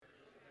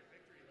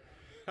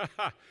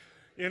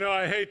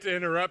I hate to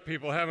interrupt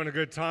people having a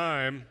good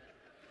time.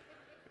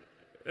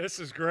 This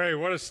is great.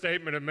 What a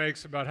statement it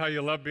makes about how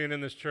you love being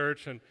in this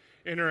church and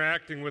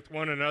interacting with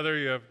one another.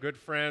 You have good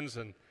friends,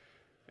 and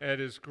it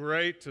is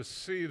great to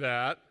see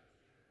that.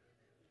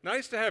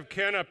 Nice to have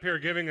Ken up here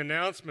giving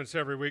announcements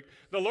every week.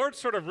 The Lord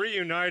sort of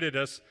reunited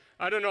us.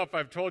 I don't know if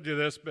I've told you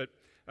this, but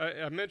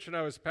I mentioned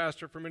I was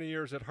pastor for many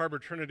years at Harbor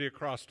Trinity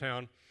across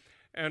town.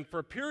 And for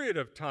a period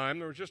of time,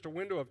 there was just a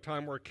window of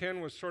time where Ken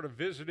was sort of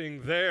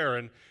visiting there,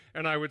 and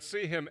I would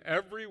see him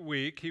every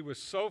week. He was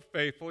so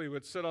faithful. He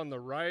would sit on the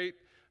right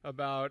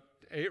about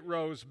 8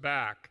 rows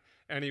back,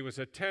 and he was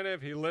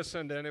attentive. He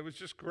listened, and it was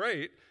just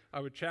great. I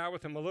would chat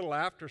with him a little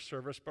after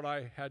service, but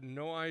I had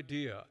no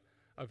idea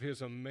of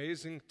his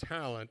amazing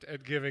talent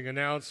at giving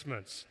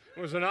announcements.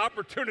 It was an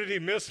opportunity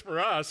missed for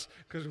us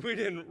because we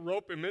didn't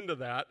rope him into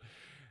that.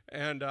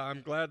 And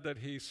I'm glad that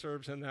he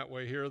serves in that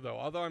way here, though.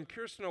 Although I'm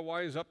curious to know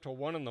why he's up till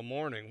 1 in the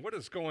morning. What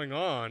is going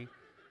on?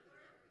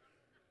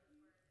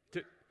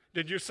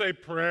 Did you say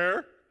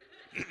prayer?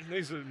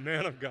 He's a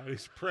man of God.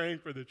 He's praying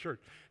for the church.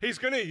 He's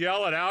going to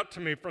yell it out to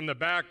me from the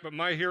back, but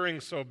my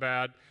hearing's so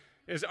bad.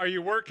 Are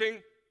you working?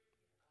 Yes,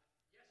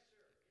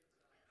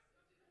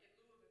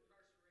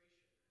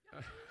 sir.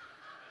 In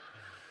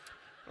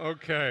lieu of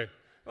incarceration. Okay.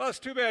 Well, it's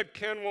too bad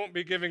Ken won't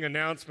be giving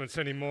announcements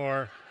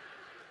anymore.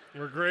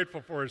 We're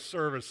grateful for his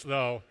service,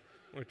 though,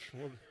 which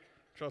we'll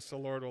trust the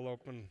Lord will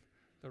open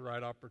the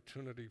right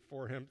opportunity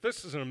for him.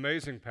 This is an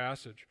amazing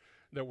passage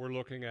that we're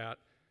looking at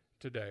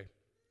today,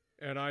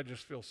 and I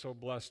just feel so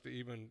blessed to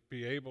even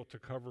be able to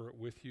cover it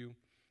with you.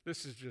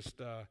 This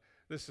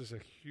is a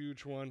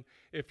huge one.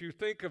 If you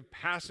think of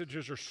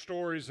passages or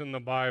stories in the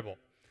Bible,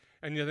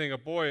 and you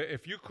think, boy,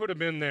 if you could have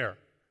been there,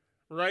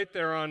 right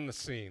there on the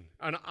scene,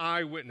 an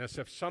eyewitness,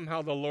 if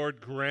somehow the Lord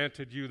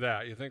granted you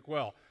that, you think,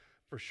 well,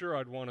 for sure,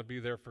 I'd want to be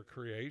there for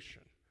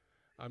creation.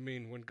 I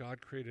mean, when God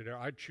created it,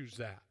 I'd choose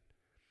that.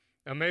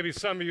 And maybe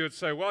some of you would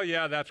say, well,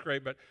 yeah, that's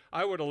great, but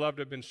I would have loved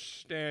to have been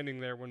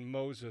standing there when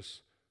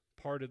Moses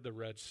parted the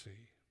Red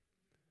Sea.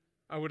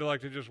 I would have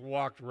liked to just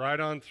walked right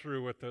on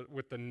through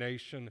with the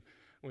nation,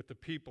 with the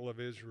people of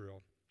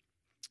Israel.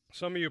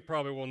 Some of you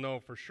probably will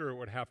know for sure it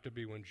would have to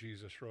be when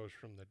Jesus rose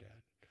from the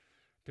dead,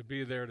 to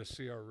be there to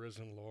see our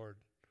risen Lord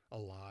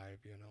alive,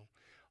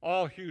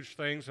 All huge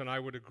things, and I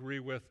would agree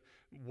with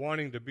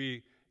wanting to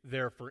be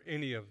there for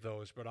any of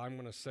those, but I'm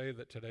going to say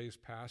that today's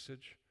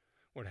passage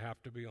would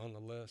have to be on the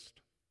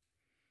list.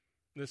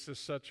 This is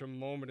such a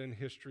moment in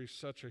history,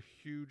 such a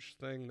huge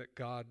thing that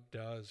God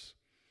does.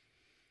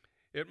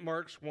 It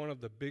marks one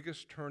of the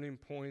biggest turning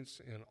points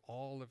in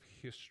all of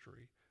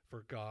history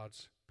for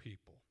God's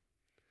people.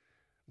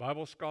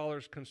 Bible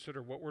scholars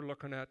consider what we're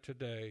looking at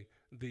today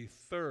the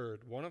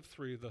third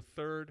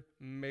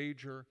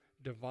major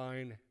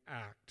divine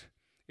act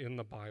in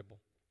the Bible.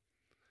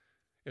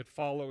 It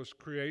follows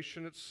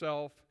creation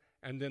itself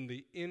and then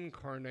the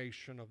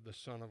incarnation of the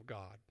Son of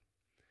God.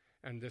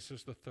 And this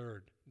is the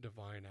third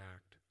divine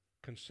act,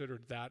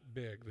 considered that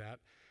big,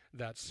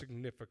 that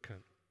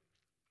significant.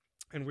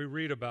 And we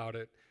read about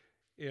it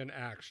in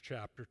Acts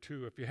chapter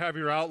 2. If you have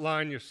your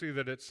outline, you see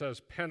that it says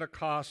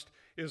Pentecost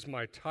is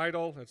my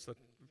title. It's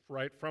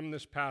right from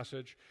this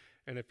passage.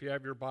 And if you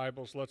have your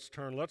Bibles, let's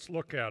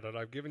look at it.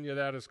 I've given you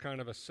that as kind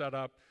of a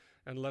setup,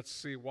 and let's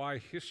see why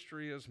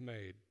history is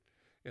made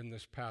in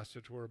this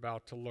passage we're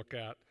about to look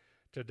at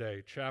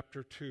today,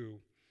 chapter 2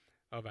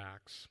 of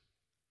Acts.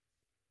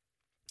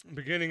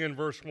 Beginning in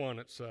verse 1,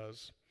 it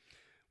says,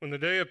 "When the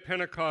day of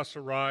Pentecost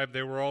arrived,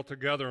 they were all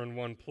together in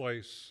one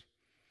place.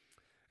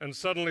 And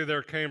suddenly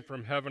there came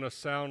from heaven a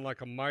sound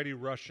like a mighty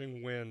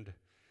rushing wind,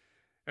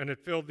 and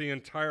it filled the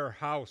entire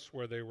house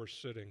where they were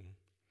sitting.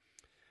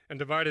 And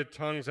divided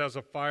tongues as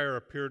a fire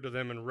appeared to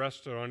them and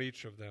rested on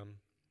each of them.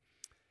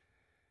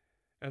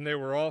 And they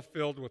were all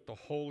filled with the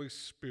Holy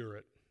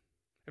Spirit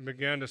and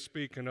began to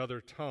speak in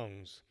other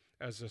tongues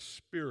as the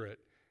Spirit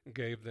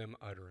gave them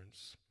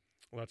utterance."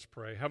 Let's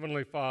pray.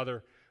 Heavenly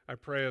Father, I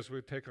pray as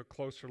we take a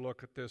closer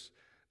look at this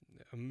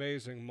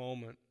amazing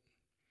moment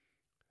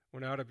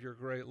when out of your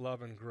great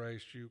love and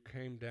grace you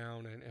came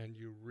down and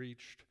you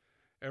reached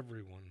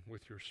everyone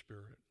with your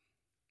Spirit.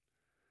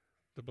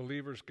 The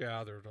believers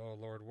gathered. Oh,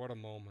 Lord, what a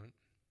moment.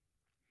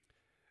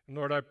 And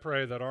Lord, I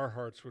pray that our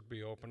hearts would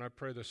be open. I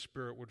pray the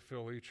Spirit would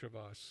fill each of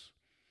us,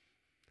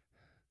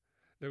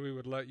 that we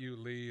would let you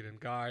lead and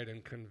guide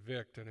and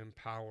convict and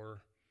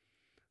empower,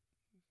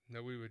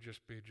 that we would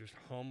just be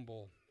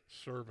humble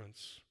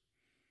servants,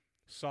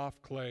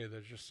 soft clay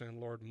that's just saying,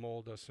 Lord,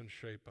 mold us and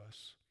shape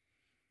us.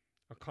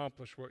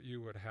 Accomplish what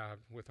you would have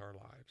with our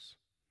lives.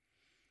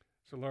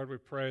 So, Lord, we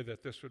pray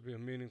that this would be a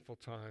meaningful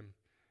time.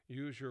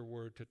 Use your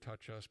word to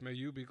touch us. May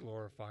you be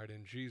glorified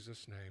in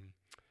Jesus' name.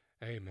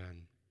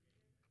 Amen.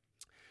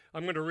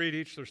 I'm going to read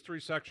each. There's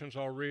 3 sections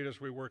I'll read as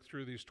we work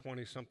through these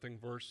 20-something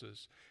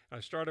verses. I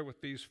started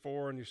with these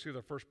 4, and you see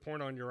the first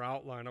point on your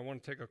outline. I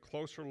want to take a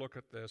closer look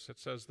at this. It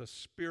says, the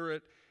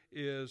Spirit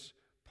is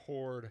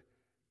poured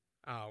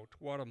out.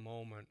 What a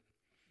moment.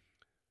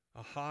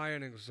 A high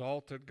and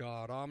exalted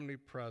God,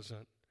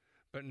 omnipresent,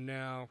 but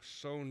now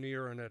so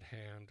near and at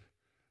hand,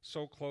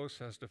 so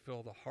close as to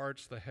fill the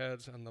hearts, the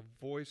heads, and the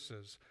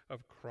voices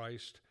of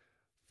Christ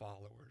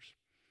followers.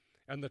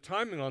 And the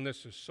timing on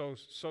this is so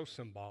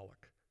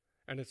symbolic,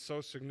 and it's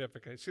so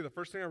significant. See, the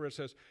first thing I read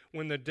says,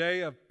 when the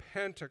day of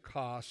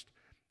Pentecost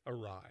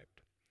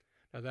arrived.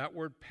 Now that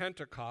word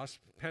Pentecost,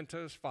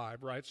 Penta is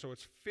 5, right? So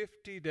it's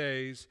 50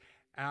 days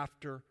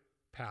after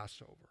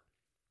Passover.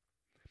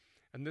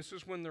 And this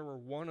is when there were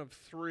one of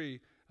 3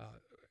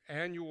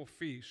 annual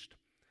feasts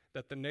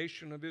that the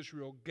nation of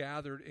Israel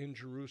gathered in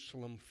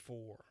Jerusalem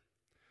for.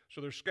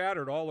 So they're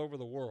scattered all over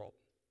the world.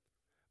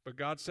 But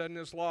God said in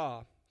his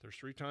law, there's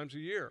 3 times a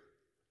year.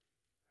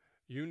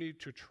 You need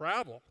to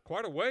travel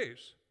quite a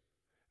ways,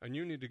 and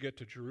you need to get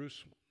to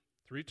Jerusalem.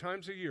 3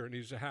 times a year it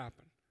needs to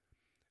happen.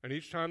 And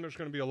each time there's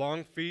going to be a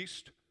long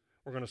feast.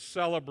 We're going to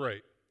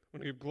celebrate. We're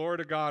going to give glory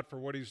to God for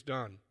what he's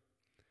done.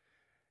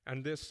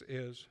 And this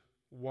is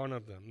one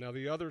of them. Now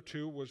the other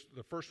 2 was,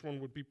 the first one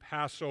would be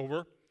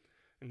Passover.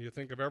 And you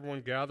think of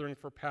everyone gathering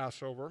for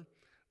Passover.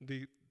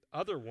 The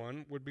other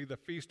one would be the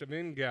Feast of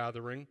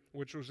Ingathering,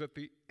 which was at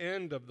the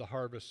end of the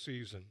harvest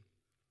season.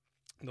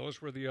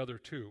 Those were the other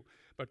 2.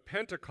 But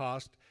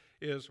Pentecost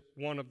is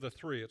one of the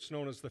 3. It's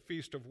known as the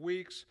Feast of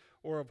Weeks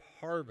or of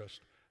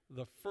Harvest.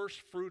 The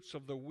first fruits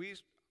of the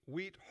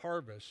wheat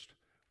harvest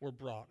were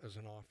brought as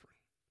an offering.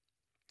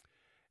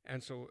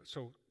 And so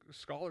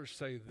scholars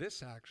say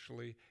this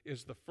actually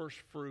is the first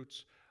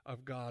fruits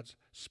of God's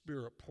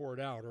Spirit poured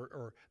out,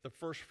 or the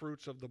first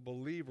fruits of the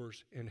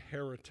believer's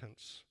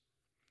inheritance.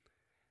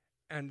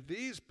 And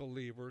these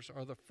believers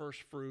are the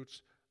first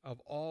fruits of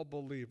all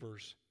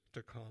believers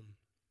to come.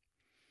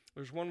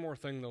 There's one more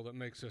thing, though, that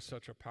makes this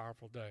such a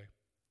powerful day.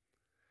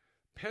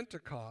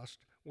 Pentecost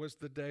was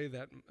the day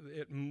that,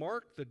 it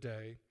marked the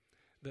day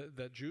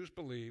that Jews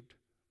believed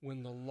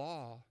when the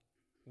law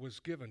was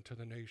given to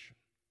the nation.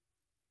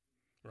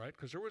 Right?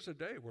 Because there was a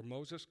day where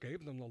Moses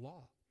gave them the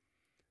law.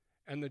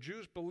 And the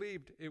Jews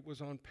believed it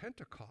was on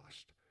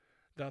Pentecost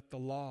that the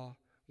law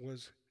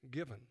was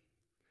given.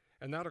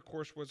 And that, of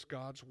course, was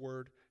God's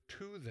word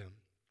to them.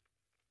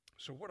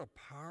 So what a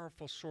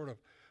powerful sort of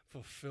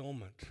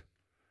fulfillment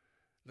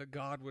that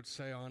God would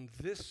say on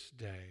this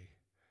day,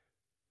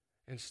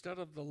 instead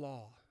of the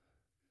law,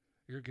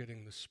 you're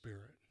getting the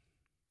Spirit.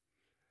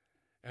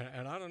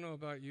 And I don't know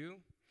about you,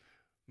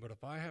 but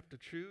if I have to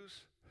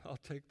choose, I'll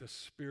take the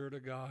Spirit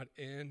of God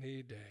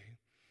any day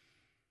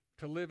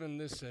to live in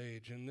this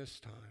age, in this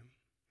time,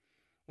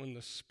 when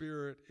the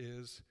Spirit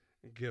is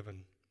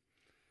given,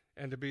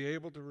 and to be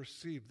able to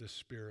receive the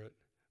Spirit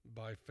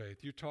by faith.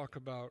 You talk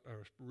about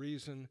a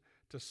reason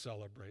to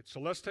celebrate. So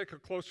let's take a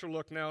closer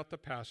look now at the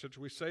passage.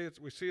 We see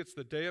it's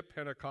the day of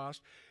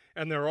Pentecost,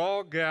 and they're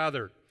all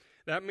gathered.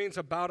 That means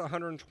about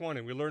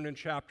 120. We learned in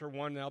chapter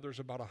 1 now there's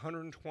about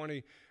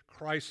 120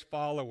 Christ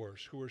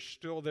followers who are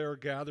still there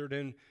gathered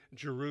in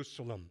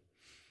Jerusalem.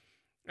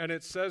 And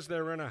it says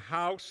they're in a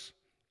house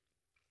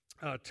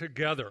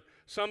together.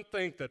 Some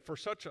think that for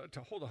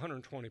to hold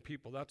 120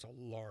 people, that's a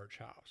large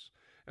house.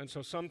 And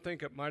so some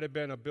think it might have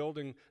been a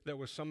building that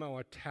was somehow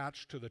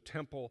attached to the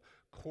temple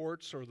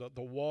courts, or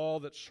the wall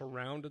that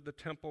surrounded the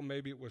temple.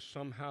 Maybe it was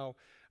somehow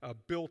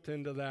built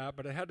into that,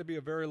 but it had to be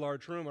a very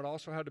large room. It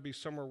also had to be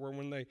somewhere where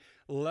when they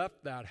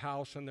left that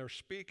house and they're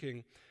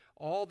speaking,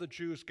 all the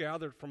Jews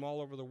gathered from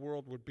all over the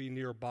world would be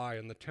nearby,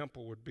 and the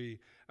temple would be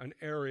an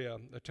area,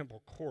 the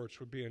temple courts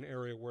would be an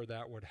area where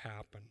that would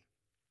happen.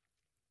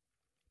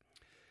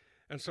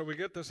 And so we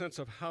get the sense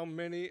of how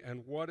many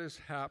and what is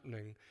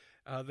happening.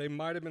 They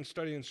might have been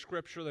studying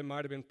Scripture, they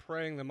might have been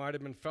praying, they might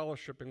have been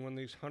fellowshipping when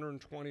these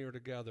 120 are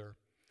together.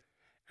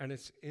 And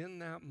it's in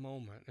that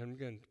moment, and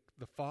again,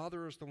 the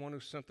Father is the one who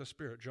sent the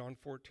Spirit. John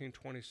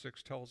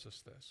 14:26 tells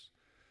us this.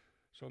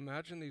 So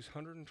imagine these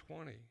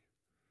 120,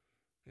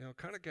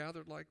 kind of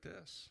gathered like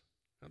this,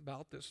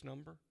 about this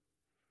number.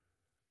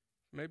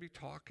 Maybe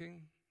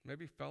talking,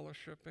 maybe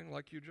fellowshipping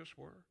like you just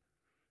were.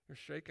 You're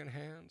shaking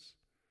hands.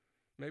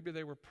 Maybe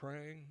they were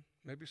praying.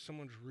 Maybe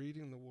someone's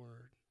reading the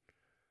Word.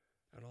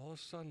 And all of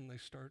a sudden they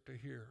start to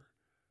hear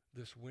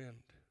this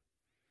wind.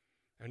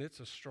 And it's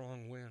a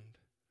strong wind.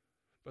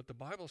 But the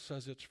Bible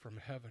says it's from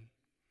heaven,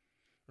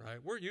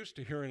 right? We're used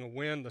to hearing a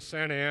wind, the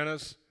Santa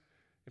Anas.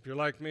 If you're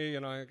like me,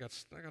 I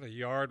got a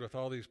yard with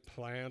all these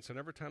plants, and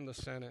every time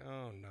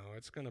oh no,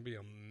 it's going to be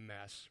a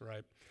mess,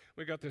 right?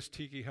 We got this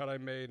tiki hut I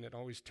made, and it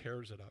always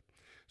tears it up.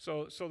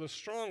 So the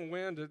strong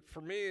wind,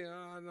 for me,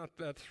 I'm not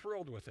that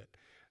thrilled with it.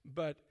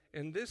 But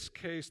in this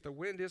case, the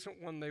wind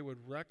isn't one they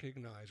would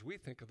recognize. We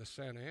think of the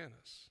Santa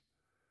Anas.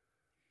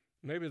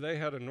 Maybe they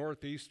had a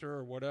northeaster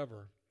or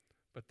whatever,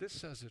 but this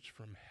says it's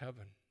from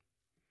heaven.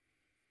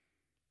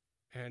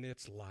 And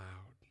it's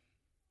loud.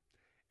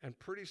 And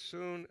pretty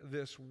soon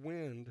this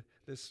wind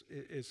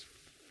is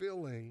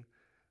filling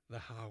the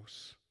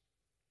house.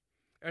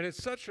 And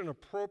it's such an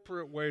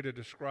appropriate way to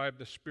describe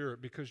the Spirit,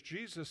 because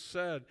Jesus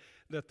said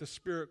that the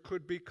Spirit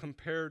could be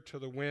compared to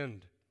the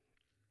wind.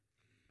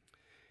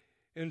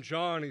 In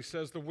John, he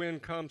says the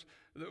wind comes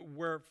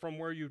from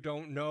where you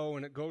don't know,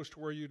 and it goes to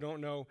where you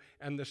don't know,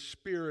 and the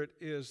Spirit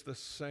is the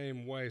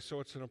same way. So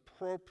it's an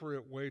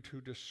appropriate way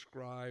to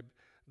describe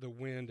the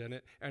wind,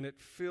 and it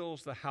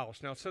fills the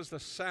house. Now it says the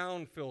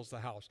sound fills the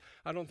house.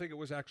 I don't think it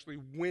was actually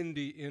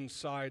windy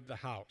inside the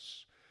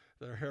house.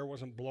 Their hair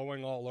wasn't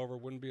blowing all over.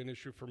 Wouldn't be an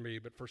issue for me,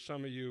 but for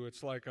some of you,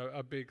 it's like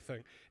a big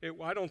thing.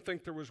 I don't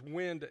think there was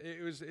wind.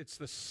 It's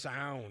the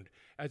sound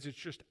as it's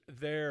just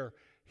there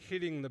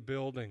hitting the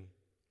building.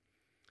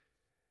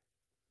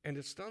 And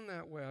it's done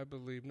that way, I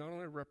believe, not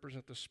only to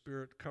represent the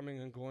Spirit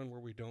coming and going where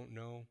we don't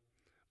know,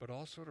 but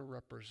also to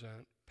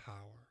represent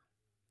power.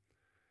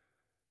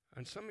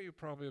 And some of you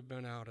probably have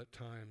been out at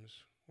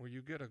times where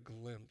you get a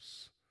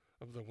glimpse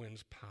of the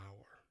wind's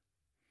power.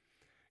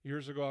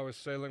 Years ago, I was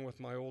sailing with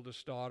my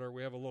oldest daughter.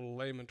 We have a little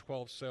Lehman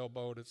 12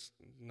 sailboat. It's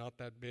not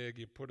that big.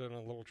 You put it in a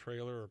little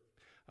trailer or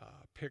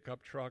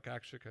pickup truck.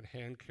 Actually can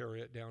hand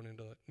carry it down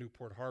into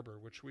Newport Harbor,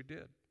 which we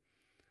did.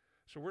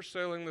 So we're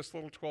sailing this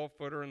little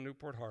 12-footer in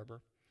Newport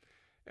Harbor,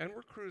 and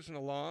we're cruising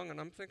along, and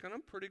I'm thinking,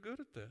 I'm pretty good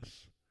at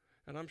this.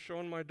 And I'm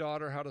showing my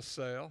daughter how to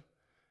sail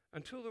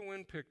until the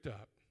wind picked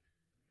up.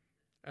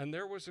 And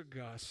there was a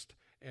gust,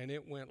 and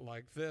it went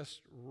like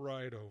this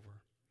right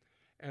over.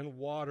 And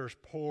water's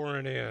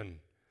pouring in,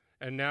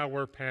 and now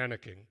we're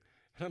panicking.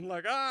 And I'm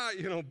like,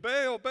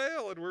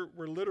 bail. And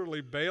we're literally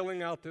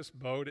bailing out this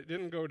boat. It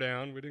didn't go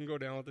down. We didn't go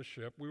down with the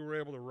ship. We were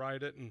able to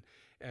ride it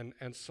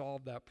and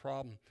solve that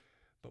problem.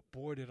 But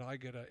boy, did I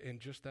in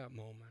just that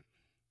moment,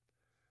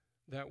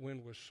 that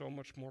wind was so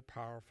much more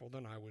powerful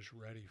than I was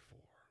ready for.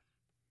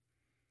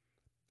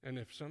 And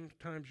if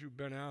sometimes you've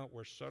been out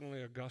where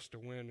suddenly a gust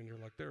of wind and you're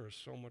like, there is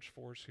so much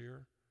force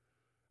here,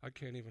 I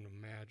can't even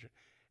imagine.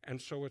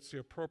 And so it's the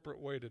appropriate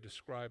way to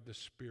describe the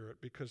Spirit,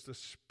 because the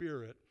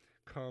Spirit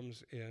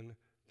comes in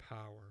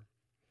power.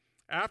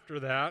 After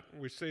that,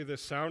 we see the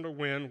sound of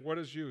wind. What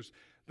is used?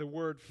 The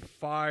word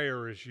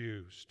fire is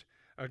used.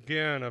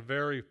 Again, a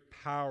very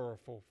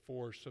powerful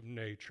force of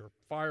nature.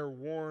 Fire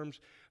warms,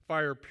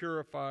 fire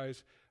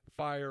purifies,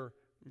 fire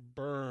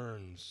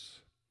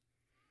burns.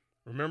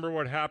 Remember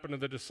what happened to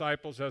the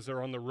disciples as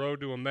they're on the road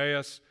to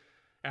Emmaus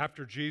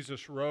after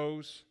Jesus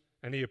rose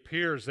and he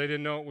appears. They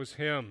didn't know it was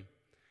him.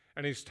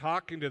 And he's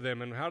talking to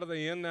them. And how do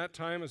they end that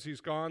time as he's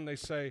gone? They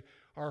say,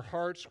 our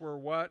hearts were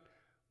what?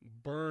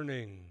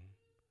 Burning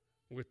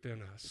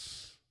within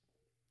us.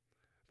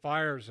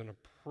 Fire is an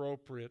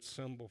appropriate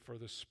symbol for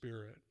the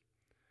Spirit,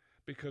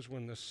 because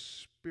when the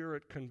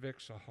Spirit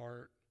convicts a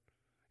heart,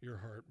 your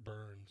heart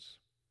burns.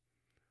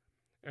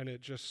 And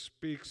it just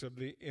speaks of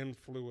the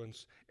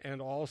influence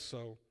and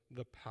also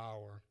the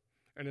power.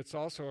 And it's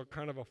also a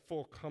kind of a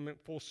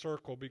full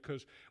circle,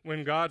 because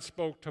when God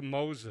spoke to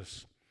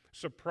Moses,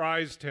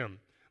 surprised him,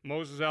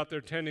 Moses out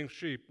there tending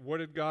sheep, what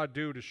did God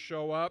do to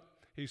show up?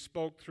 He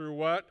spoke through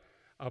what?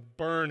 A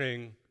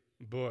burning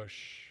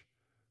bush,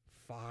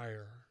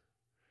 fire,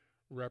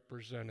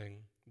 representing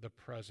the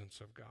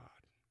presence of God.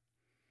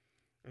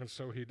 And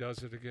so he does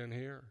it again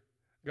here.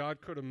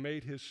 God could have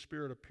made his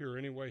Spirit appear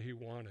any way he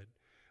wanted,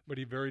 but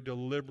he very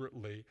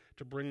deliberately,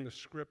 to bring the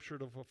Scripture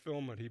to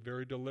fulfillment, he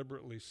very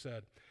deliberately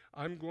said,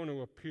 I'm going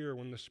to appear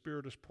when the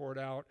Spirit is poured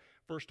out,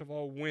 first of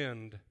all,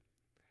 wind,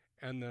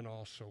 and then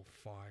also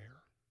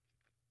fire.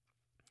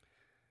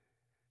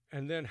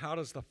 And then how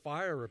does the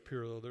fire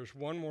appear, though? There's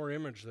one more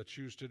image that's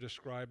used to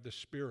describe the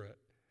Spirit.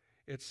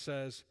 It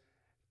says,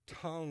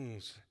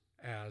 tongues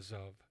as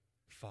of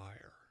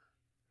fire.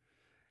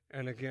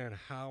 And again,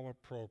 how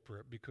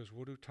appropriate, because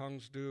what do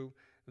tongues do?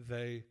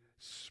 They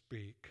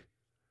speak.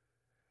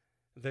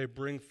 They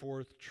bring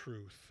forth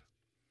truth.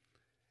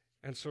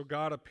 And so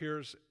God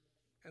appears,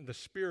 and the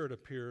Spirit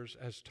appears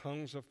as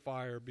tongues of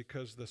fire,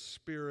 because the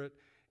Spirit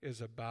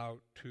is about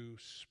to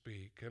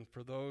speak. And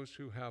for those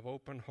who have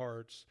open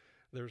hearts,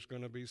 there's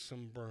going to be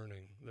some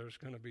burning. There's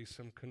going to be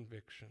some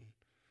conviction.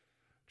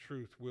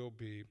 Truth will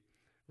be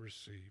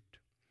received.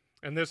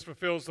 And this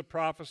fulfills the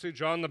prophecy.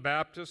 John the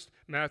Baptist,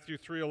 Matthew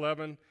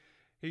 3:11,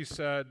 he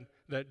said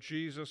that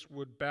Jesus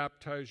would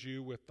baptize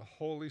you with the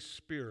Holy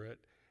Spirit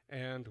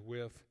and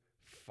with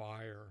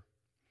fire.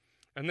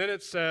 And then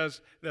it says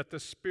that the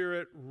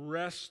Spirit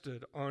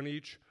rested on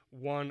each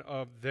one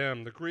of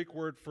them. The Greek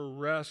word for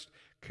rest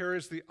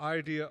carries the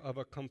idea of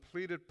a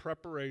completed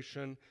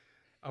preparation,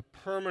 a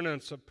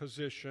permanence of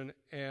position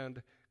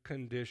and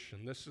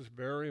condition. This is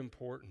very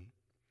important.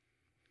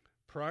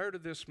 Prior to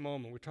this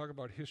moment, we talk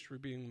about history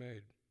being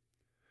made.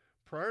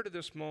 Prior to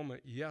this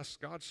moment, yes,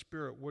 God's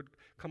Spirit would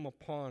come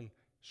upon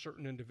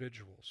certain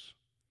individuals,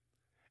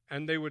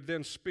 and they would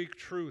then speak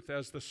truth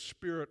as the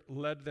Spirit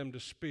led them to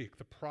speak,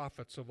 the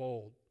prophets of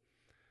old.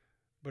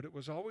 But it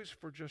was always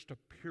for just a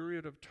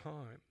period of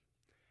time,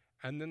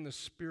 and then the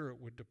Spirit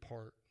would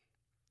depart.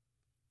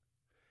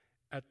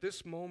 At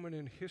this moment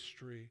in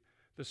history,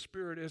 the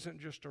Spirit isn't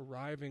just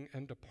arriving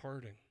and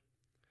departing.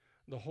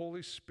 The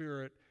Holy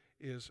Spirit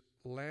is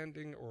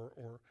landing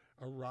or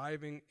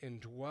arriving,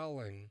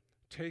 indwelling,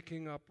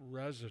 taking up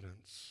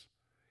residence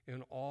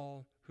in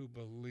all who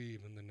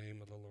believe in the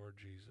name of the Lord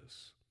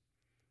Jesus.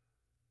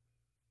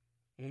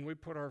 When we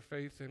put our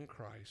faith in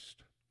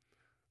Christ,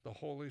 the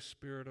Holy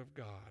Spirit of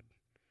God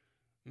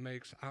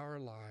makes our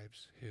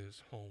lives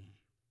his home.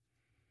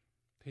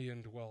 He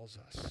indwells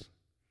us,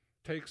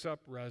 takes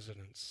up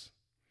residence.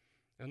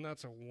 And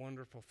that's a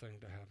wonderful thing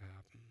to have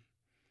happen.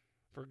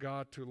 For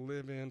God to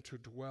live in, to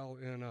dwell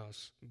in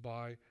us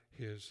by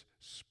his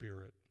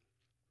Spirit.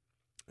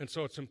 And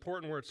so it's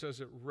important where it says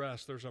it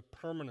rests. There's a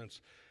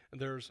permanence.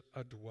 There's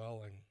a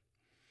dwelling.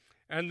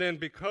 And then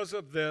because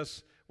of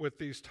this, with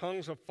these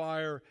tongues of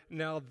fire,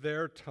 now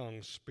their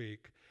tongues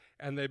speak.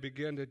 And they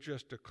begin to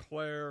just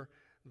declare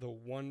the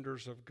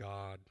wonders of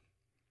God.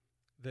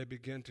 They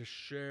begin to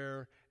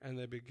share and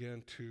they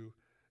begin to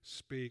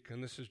speak.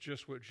 And this is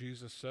just what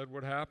Jesus said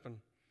would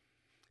happen.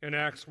 In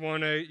Acts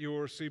 1:8, you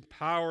will receive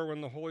power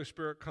when the Holy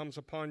Spirit comes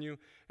upon you,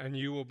 and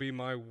you will be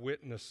my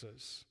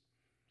witnesses.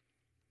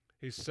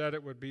 He said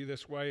it would be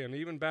this way. And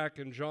even back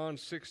in John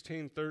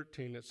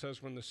 16:13, it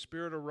says, when the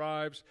Spirit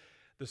arrives,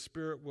 the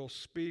Spirit will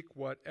speak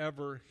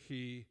whatever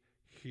he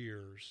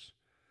hears.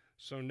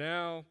 So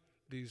now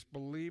these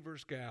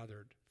believers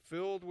gathered,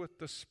 filled with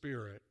the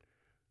Spirit,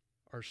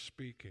 are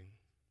speaking.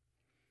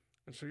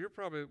 And so you're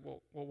probably,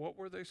 well, what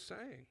were they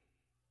saying?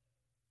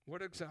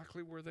 What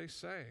exactly were they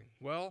saying?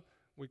 Well,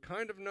 we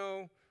kind of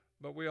know,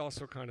 but we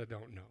also kind of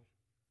don't know.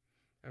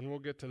 And we'll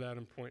get to that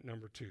in point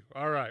number 2.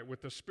 All right,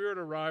 with the Spirit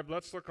arrived,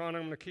 let's look on.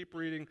 I'm going to keep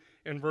reading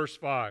in verse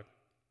 5.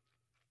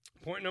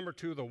 Point number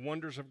 2, the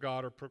wonders of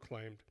God are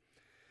proclaimed.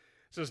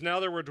 It says, now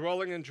there were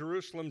dwelling in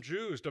Jerusalem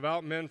Jews,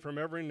 devout men from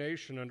every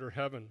nation under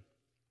heaven.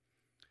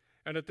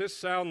 And at this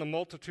sound the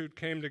multitude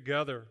came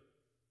together,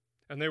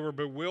 and they were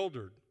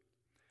bewildered,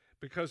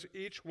 because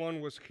each one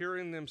was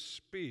hearing them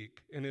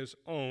speak in his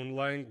own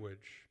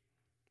language.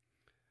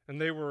 And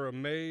they were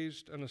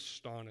amazed and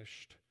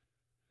astonished,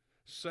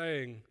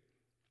 saying,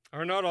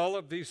 are not all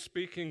of these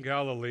speaking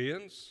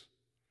Galileans?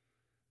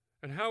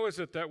 And how is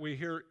it that we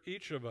hear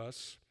each of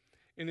us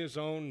in his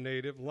own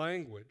native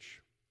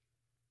language?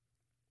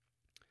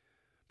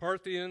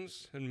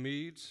 Parthians and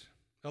Medes,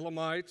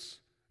 Elamites,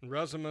 and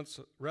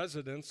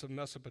residents of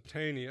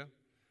Mesopotamia,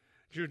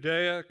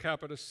 Judea,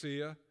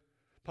 Cappadocia,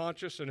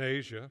 Pontus and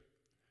Asia,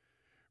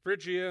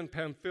 Phrygia and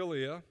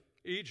Pamphylia,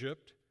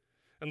 Egypt,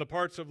 and the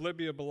parts of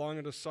Libya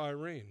belonging to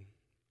Cyrene,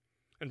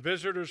 and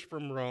visitors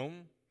from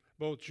Rome,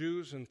 both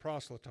Jews and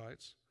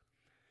proselytes,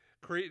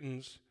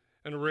 Cretans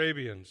and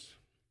Arabians.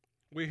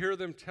 We hear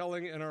them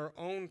telling in our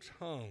own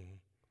tongue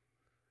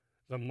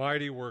the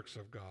mighty works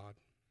of God.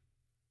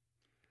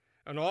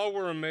 And all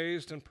were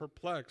amazed and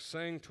perplexed,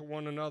 saying to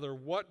one another,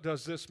 what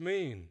does this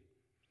mean?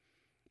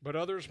 But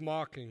others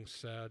mocking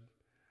said,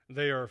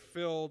 they are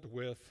filled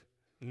with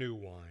new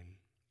wine.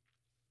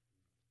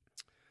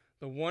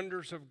 The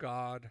wonders of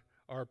God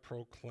are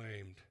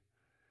proclaimed.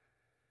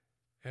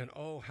 And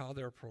oh, how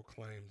they're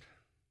proclaimed.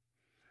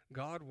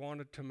 God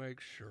wanted to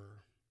make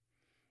sure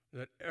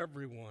that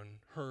everyone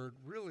heard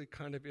really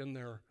kind of in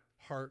their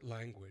heart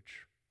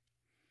language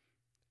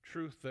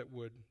truth that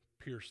would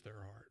pierce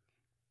their heart.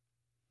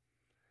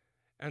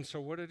 And so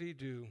what did he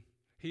do?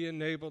 He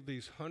enabled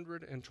these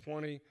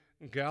 120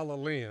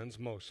 Galileans,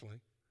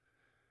 mostly,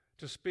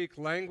 to speak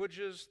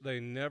languages they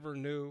never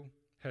knew,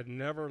 had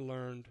never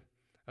learned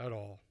at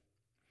all.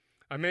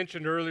 I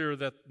mentioned earlier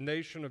that the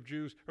nation of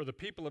Jews, or the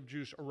people of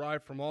Jews,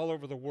 arrived from all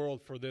over the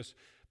world for this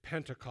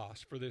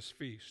Pentecost, for this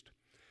feast.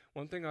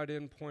 One thing I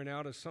didn't point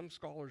out is some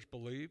scholars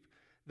believe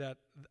that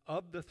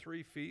of the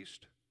 3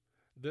 feasts,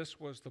 this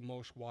was the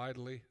most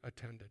widely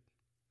attended.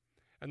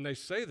 And they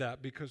say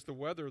that because the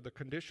weather, the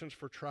conditions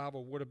for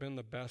travel would have been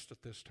the best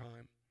at this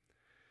time.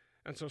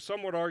 And so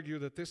some would argue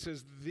that this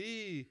is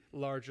the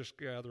largest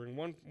gathering.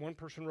 One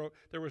person wrote,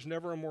 there was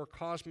never a more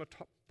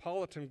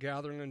cosmopolitan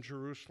gathering in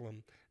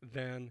Jerusalem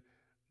than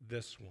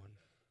this one.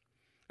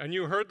 And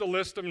you heard the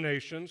list of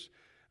nations.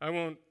 I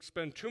won't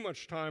spend too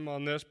much time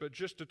on this, but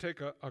just to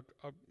take a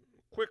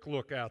quick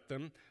look at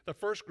them. The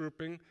first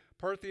grouping,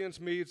 Parthians,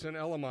 Medes, and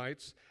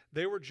Elamites,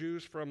 they were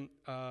Jews from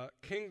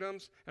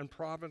kingdoms and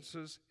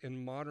provinces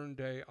in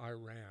modern-day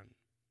Iran.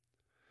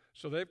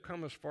 So they've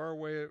come as far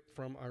away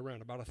from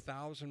Iran, about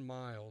 1,000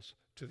 miles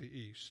to the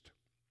east.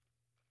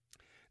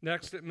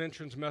 Next, it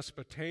mentions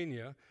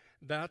Mesopotamia.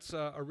 That's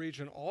a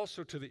region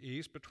also to the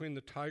east between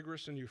the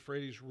Tigris and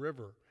Euphrates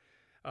River,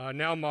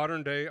 now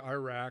modern-day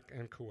Iraq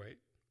and Kuwait.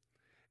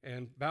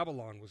 And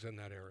Babylon was in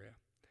that area.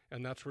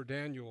 And that's where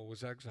Daniel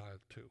was exiled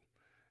to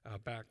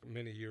back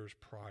many years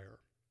prior.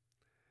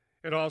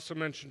 It also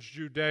mentions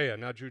Judea.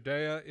 Now,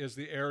 Judea is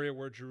the area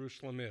where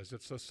Jerusalem is.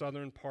 It's the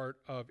southern part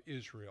of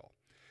Israel.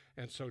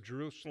 And so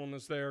Jerusalem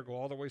is there. Go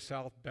all the way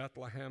south.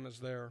 Bethlehem is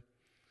there.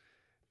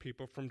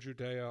 People from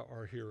Judea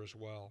are here as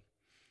well.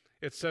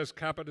 It says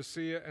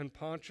Cappadocia and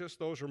Pontus.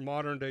 Those are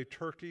modern-day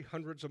Turkey,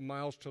 hundreds of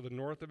miles to the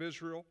north of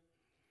Israel.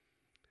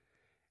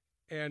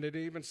 And it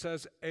even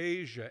says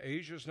Asia.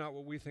 Asia is not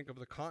what we think of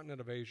the continent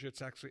of Asia.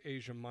 It's actually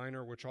Asia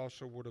Minor, which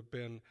also would have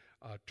been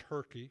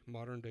Turkey,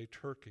 modern-day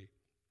Turkey.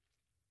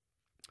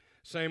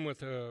 Same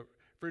with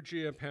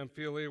Phrygia and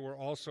Pamphylia were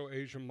also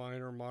Asia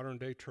Minor,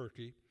 modern-day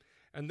Turkey.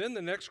 And then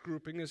the next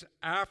grouping is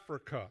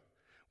Africa,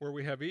 where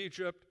we have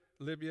Egypt,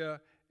 Libya,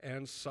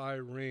 and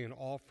Cyrene,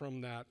 all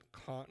from that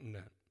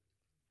continent.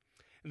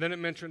 And then it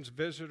mentions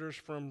visitors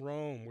from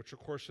Rome, which of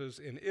course is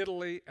in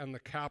Italy and the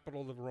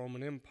capital of the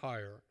Roman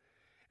Empire.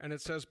 And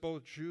it says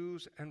both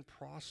Jews and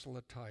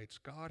proselytes.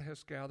 God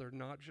has gathered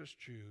not just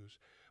Jews,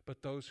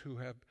 but those who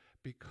have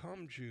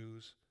become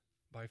Jews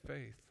by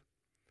faith.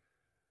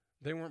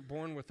 They weren't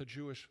born with a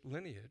Jewish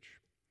lineage.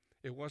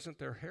 It wasn't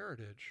their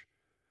heritage.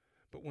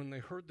 But when they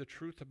heard the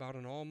truth about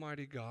an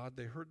almighty God,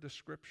 they heard the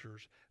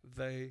scriptures,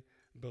 they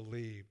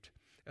believed.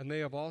 And they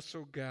have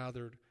also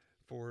gathered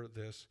for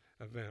this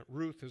event.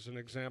 Ruth is an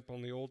example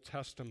in the Old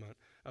Testament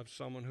of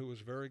someone who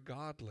was very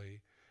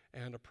godly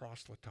and a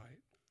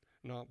proselyte,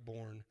 not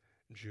born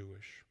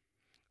Jewish.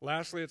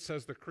 Lastly, it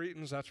says the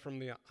Cretans, that's from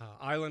the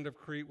island of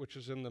Crete, which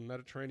is in the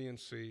Mediterranean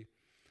Sea,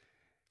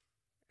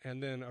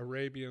 and then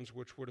Arabians,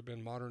 which would have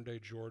been modern-day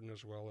Jordan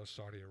as well as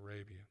Saudi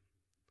Arabia.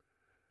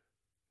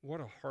 What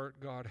a heart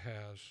God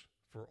has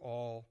for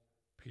all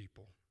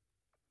people.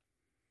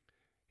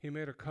 He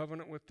made a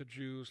covenant with the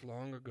Jews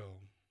long ago.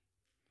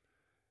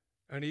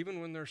 And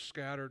even when they're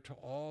scattered to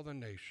all the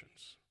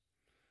nations,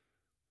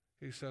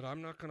 he said,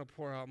 I'm not going to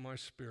pour out my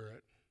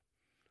Spirit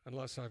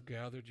unless I've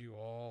gathered you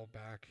all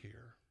back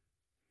here.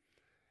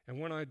 And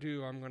when I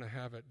do, I'm going to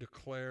have it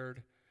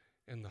declared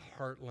in the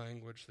heart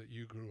language that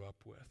you grew up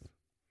with.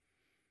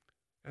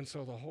 And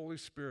so the Holy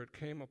Spirit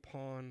came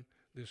upon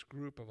this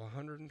group of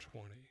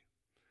 120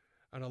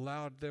 and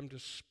allowed them to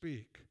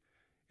speak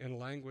in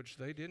language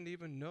they didn't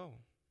even know.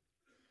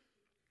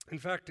 In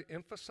fact, to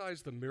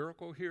emphasize the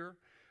miracle here,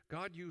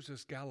 God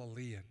uses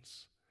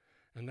Galileans.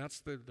 And that's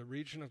the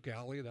region of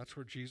Galilee. That's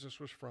where Jesus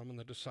was from and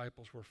the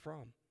disciples were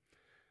from.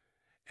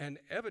 And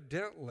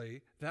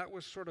evidently, that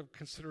was sort of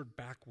considered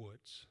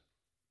backwoods.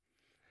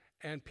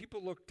 And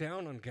people looked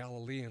down on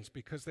Galileans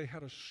because they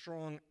had a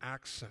strong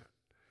accent.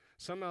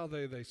 Somehow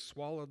they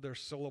swallowed their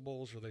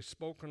syllables, or they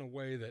spoke in a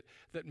way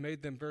that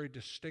made them very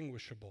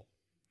distinguishable.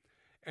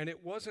 And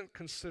it wasn't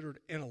considered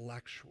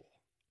intellectual.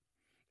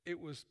 It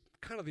was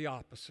kind of the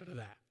opposite of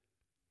that.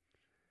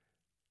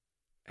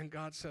 And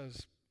God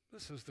says,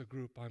 this is the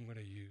group I'm going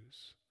to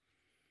use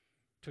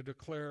to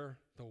declare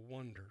the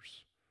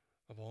wonders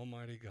of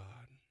Almighty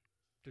God,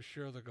 to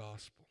share the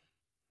gospel.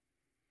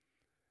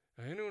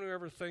 Now, anyone who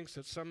ever thinks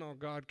that somehow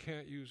God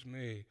can't use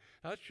me,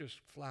 that's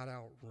just flat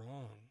out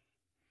wrong.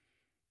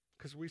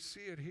 Because we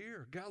see it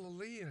here.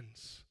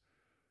 Galileans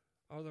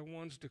are the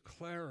ones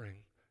declaring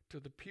to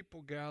the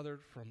people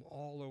gathered from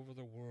all over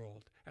the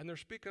world. And they're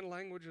speaking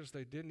languages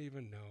they didn't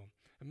even know.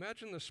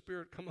 Imagine the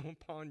Spirit coming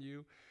upon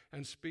you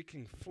and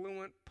speaking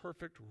fluent,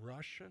 perfect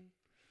Russian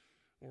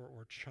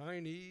or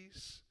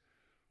Chinese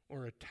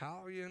or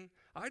Italian.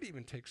 I'd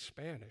even take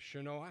Spanish.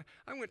 You know,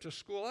 I went to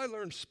school. I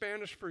learned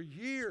Spanish for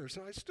years,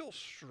 and I still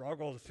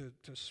struggle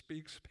to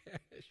speak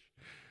Spanish.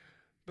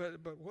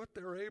 But what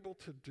they're able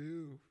to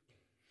do,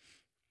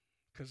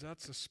 because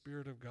that's the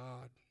Spirit of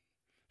God,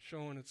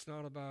 showing it's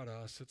not about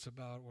us, it's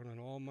about what an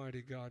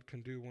almighty God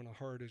can do when a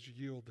heart is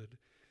yielded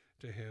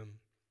to him.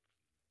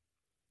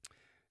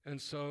 And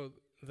so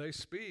they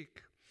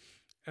speak,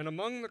 and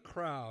among the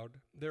crowd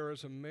there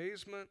is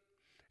amazement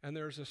and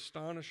there's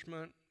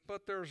astonishment,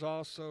 but there's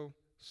also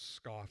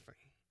scoffing.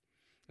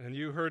 And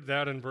you heard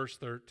that in verse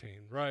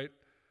 13, right?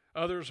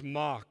 Others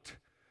mocked.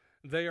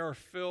 They are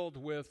filled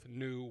with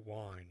new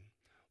wine.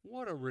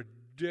 What a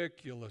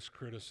ridiculous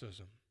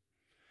criticism.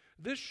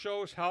 This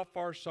shows how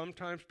far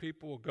sometimes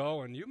people will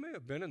go, and you may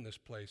have been in this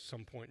place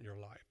some point in your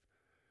life.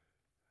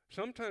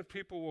 Sometimes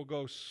people will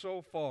go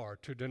so far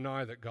to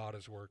deny that God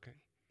is working,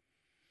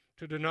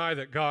 to deny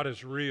that God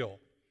is real,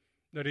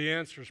 that he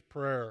answers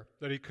prayer,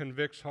 that he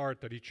convicts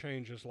heart, that he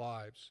changes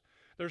lives.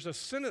 There's a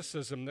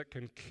cynicism that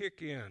can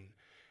kick in,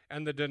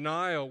 and the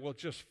denial will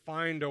just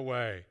find a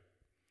way.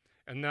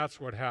 And that's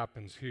what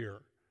happens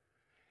here.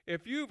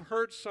 If you've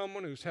heard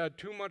someone who's had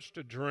too much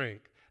to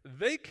drink,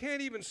 they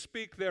can't even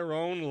speak their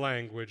own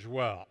language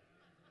well,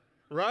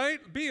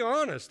 right? Be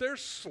honest. They're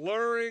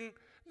slurring.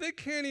 They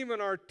can't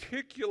even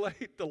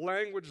articulate the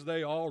language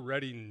they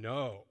already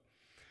know.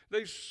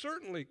 They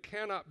certainly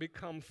cannot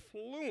become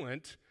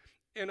fluent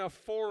in a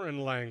foreign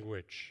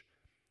language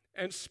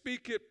and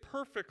speak it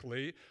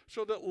perfectly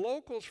so that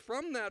locals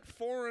from that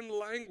foreign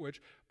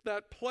language,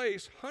 that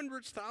place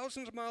hundreds,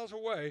 thousands of miles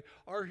away,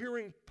 are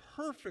hearing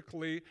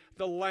perfectly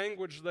the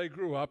language they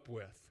grew up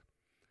with.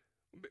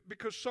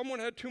 Because someone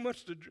had too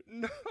much to drink.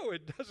 No,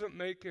 it doesn't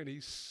make any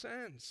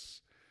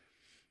sense.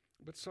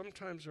 But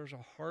sometimes there's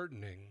a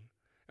hardening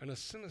and a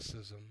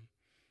cynicism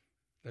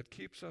that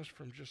keeps us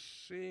from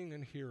just seeing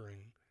and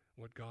hearing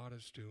what God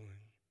is doing.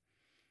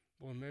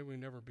 Boy, may we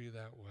never be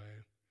that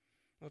way.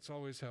 Let's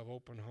always have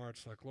open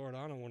hearts like, Lord,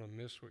 I don't want to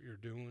miss what you're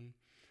doing.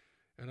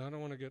 And I don't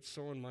want to get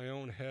so in my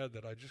own head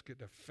that I just get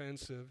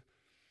defensive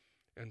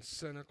and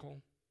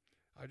cynical.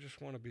 I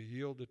just want to be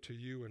yielded to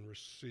you and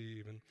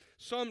receive. And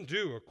some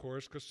do, of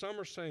course, because some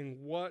are saying,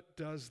 what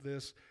does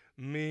this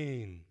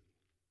mean?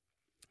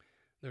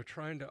 They're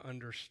trying to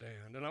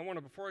understand.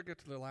 And before I get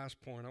to the last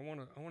point, I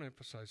want to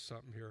emphasize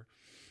something here.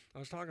 I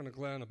was talking to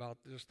Glenn about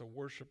just the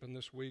worship in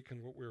this week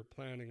and what we were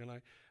planning,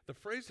 and the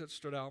phrase that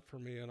stood out for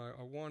me, and I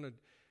wanted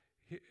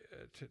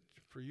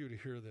for you to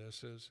hear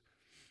this, is,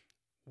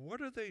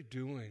 what are they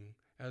doing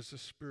as the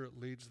Spirit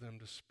leads them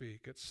to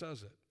speak? It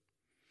says it.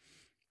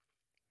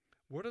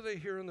 What do they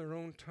hear in their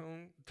own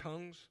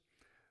tongues?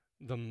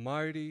 The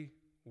mighty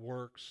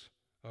works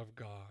of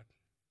God.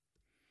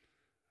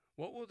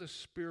 What will the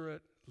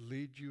Spirit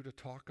lead you to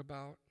talk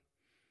about?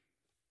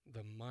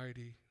 The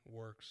mighty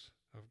works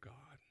of God.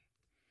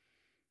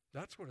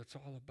 That's what it's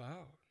all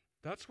about.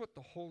 That's what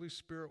the Holy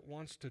Spirit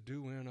wants to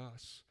do in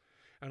us.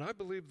 And I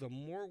believe the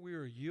more we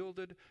are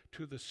yielded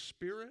to the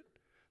Spirit,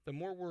 the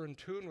more we're in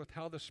tune with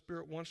how the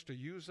Spirit wants to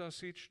use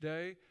us each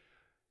day,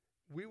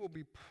 we will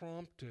be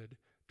prompted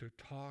to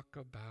talk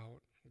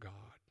about God.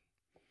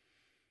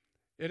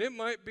 And it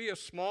might be a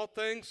small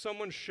thing,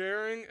 someone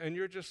sharing, and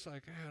you're just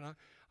like, man,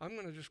 I'm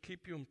going to just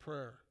keep you in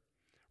prayer.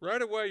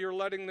 Right away, you're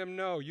letting them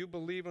know you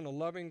believe in a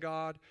loving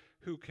God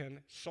who can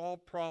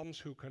solve problems,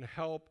 who can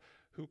help,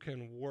 who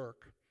can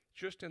work.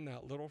 Just in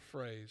that little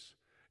phrase,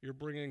 you're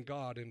bringing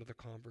God into the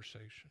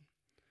conversation.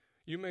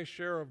 You may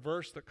share a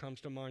verse that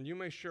comes to mind. You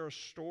may share a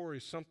story,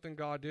 something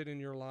God did in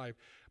your life.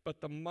 But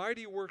the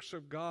mighty works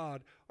of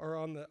God are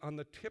on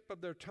the tip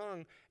of their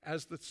tongue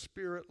as the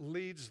Spirit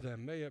leads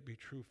them. May it be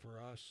true for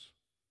us.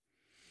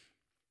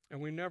 And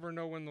we never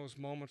know when those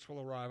moments will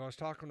arrive. I was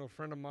talking to a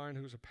friend of mine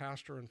who's a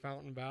pastor in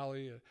Fountain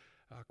Valley,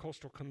 a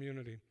coastal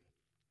community.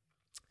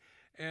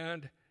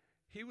 And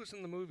he was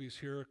in the movies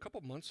here a couple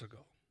months ago.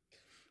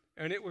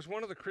 And it was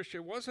one of the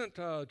Christian, it wasn't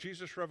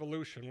Jesus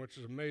Revolution, which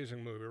is an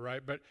amazing movie,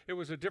 right? But it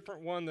was a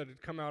different one that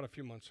had come out a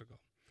few months ago.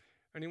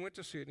 And he went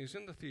to see it, and he's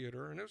in the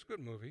theater, and it was a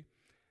good movie.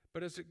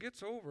 But as it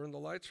gets over and the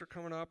lights are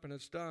coming up and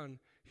it's done,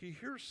 he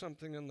hears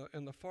something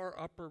in the far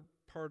upper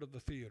part of the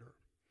theater.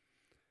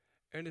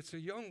 And it's a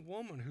young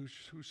woman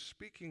who's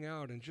speaking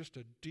out in just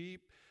a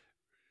deep,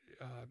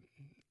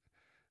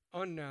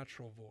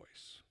 unnatural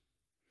voice.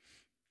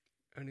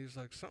 And he's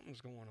like,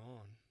 something's going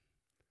on.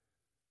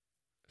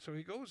 So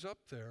he goes up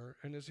there,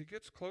 and as he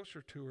gets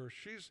closer to her,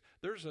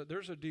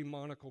 there's a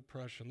demonic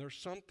oppression. There's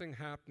something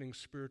happening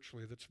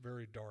spiritually that's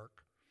very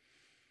dark.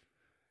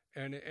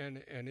 And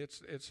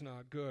it's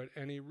not good.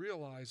 And he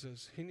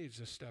realizes he needs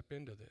to step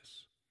into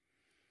this.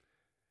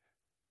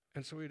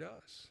 And so he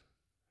does.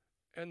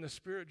 And the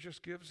Spirit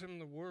just gives him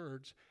the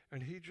words,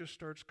 and he just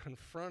starts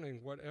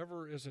confronting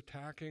whatever is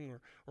attacking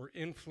or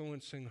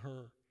influencing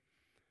her.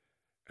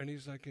 And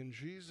he's like, in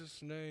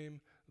Jesus' name,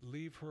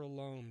 leave her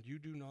alone. You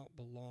do not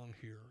belong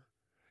here.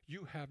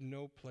 You have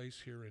no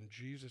place here in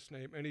Jesus'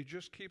 name. And he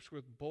just keeps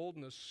with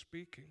boldness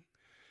speaking.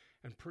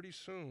 And pretty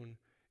soon,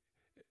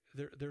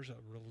 there's a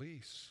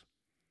release.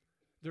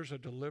 There's a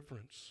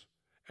deliverance.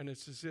 And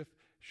it's as if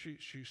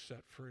she's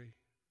set free.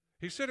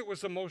 He said it was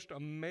the most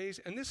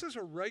amazing, and this is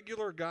a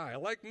regular guy,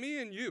 like me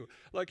and you.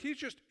 Like he's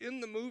just in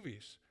the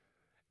movies.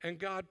 And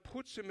God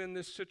puts him in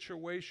this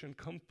situation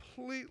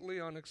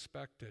completely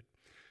unexpected.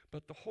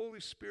 But the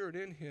Holy Spirit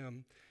in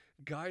him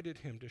guided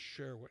him to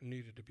share what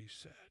needed to be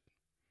said.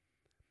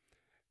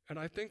 And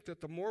I think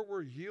that the more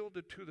we're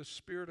yielded to the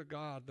Spirit of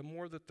God, the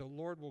more that the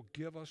Lord will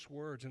give us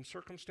words in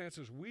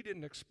circumstances we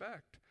didn't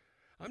expect.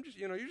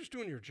 You're just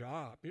doing your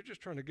job. You're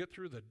just trying to get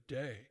through the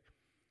day.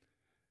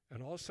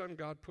 And all of a sudden,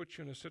 God puts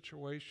you in a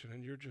situation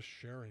and you're just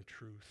sharing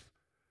truth.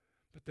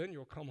 But then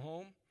you'll come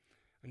home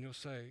and you'll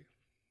say,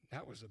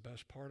 that was the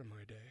best part of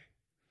my day.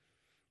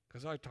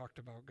 Because I talked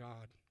about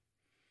God.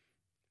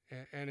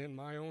 And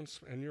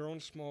in your own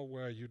small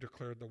way, you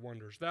declared the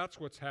wonders. That's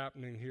what's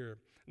happening here.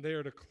 They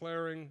are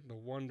declaring the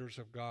wonders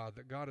of God,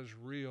 that God is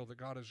real, that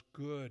God is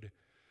good,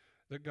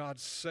 that God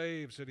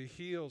saves, that he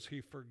heals,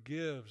 he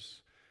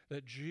forgives,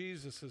 that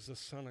Jesus is the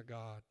Son of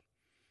God.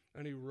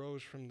 And he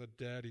rose from the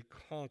dead. He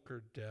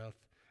conquered death.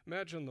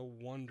 Imagine the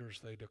wonders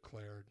they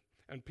declared.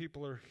 And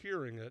people are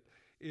hearing it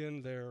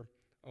in their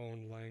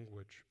own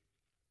language.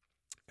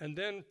 And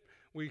then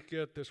we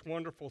get this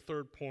wonderful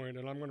third point,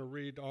 and I'm going to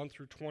read on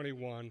through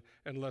 21,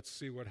 and let's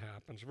see what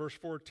happens. Verse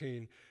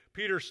 14,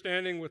 Peter,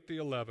 standing with the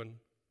 11,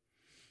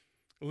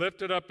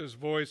 lifted up his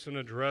voice and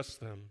addressed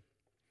them.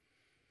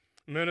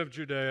 Men of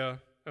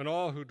Judea, and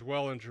all who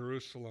dwell in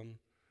Jerusalem,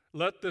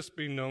 let this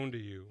be known to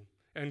you,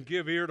 and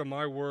give ear to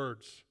my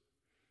words.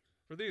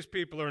 For these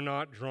people are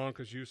not drunk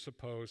as you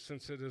suppose,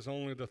 since it is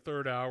only the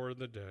third hour of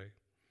the day.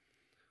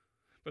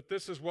 But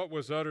this is what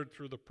was uttered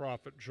through the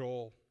prophet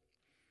Joel.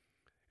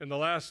 In the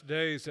last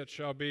days it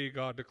shall be,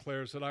 God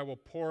declares, that I will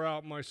pour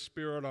out my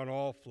Spirit on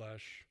all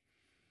flesh.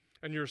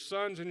 And your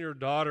sons and your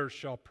daughters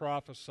shall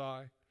prophesy.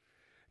 And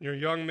your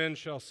young men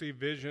shall see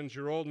visions.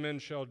 Your old men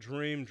shall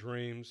dream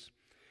dreams.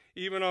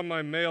 Even on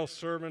my male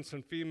servants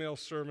and female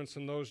servants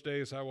in those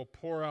days I will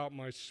pour out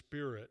my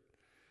Spirit,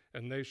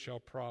 and they shall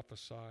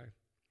prophesy.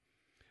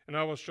 And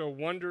I will show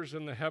wonders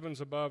in the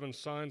heavens above and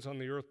signs on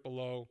the earth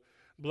below,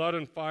 blood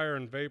and fire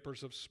and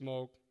vapors of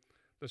smoke.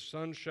 The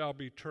sun shall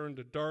be turned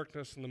to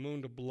darkness and the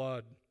moon to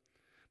blood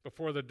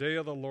before the day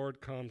of the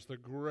Lord comes, the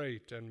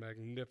great and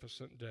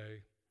magnificent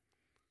day.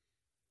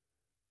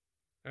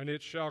 And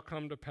it shall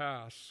come to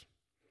pass,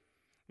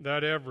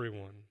 that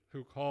everyone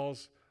who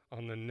calls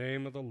on the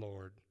name of the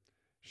Lord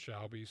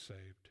shall be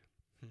saved.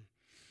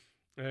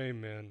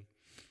 Amen.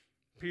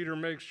 Peter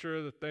makes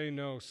sure that they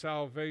know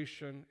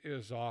salvation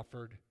is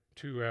offered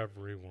to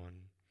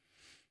everyone.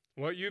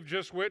 What you've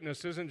just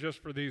witnessed isn't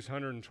just for these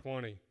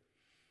 120.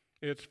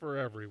 It's for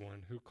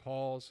everyone who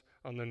calls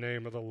on the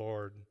name of the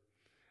Lord.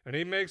 And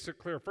he makes it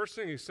clear. First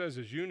thing he says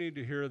is, you need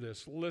to hear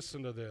this.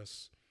 Listen to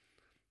this.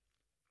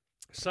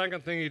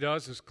 Second thing he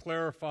does is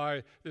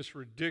clarify this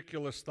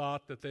ridiculous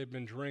thought that they've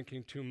been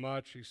drinking too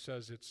much. He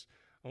says it's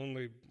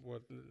only,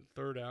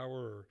 third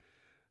hour,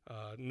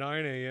 or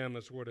 9 a.m.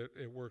 is what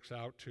it works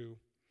out to.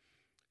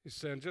 He's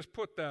saying, just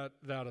put that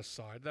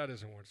aside. That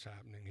isn't what's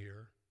happening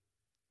here.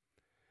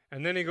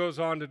 And then he goes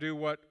on to do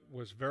what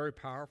was very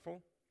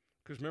powerful.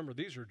 Because remember,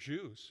 these are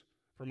Jews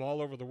from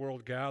all over the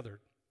world gathered.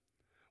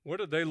 What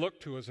did they look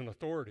to as an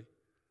authority?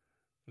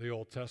 The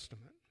Old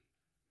Testament.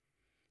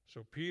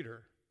 So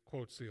Peter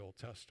quotes the Old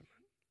Testament.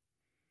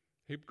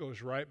 He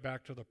goes right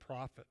back to the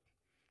prophet.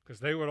 Because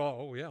they would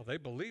all, they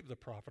believe the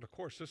prophet. Of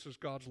course, this is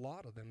God's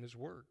law to them, his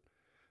word.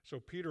 So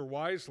Peter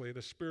wisely,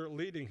 the Spirit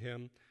leading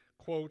him,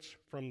 quotes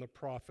from the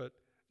prophet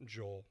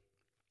Joel.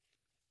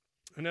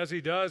 And as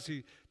he does,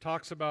 he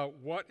talks about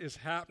what is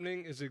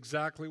happening is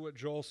exactly what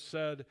Joel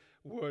said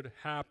would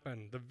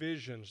happen. The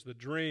visions, the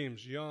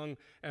dreams, young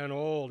and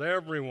old,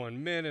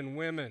 everyone, men and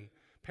women,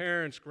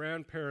 parents,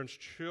 grandparents,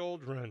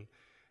 children,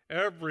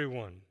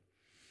 everyone.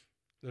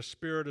 The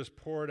Spirit is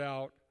poured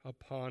out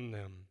upon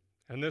them.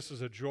 And this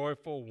is a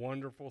joyful,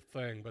 wonderful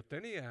thing. But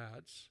then he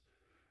adds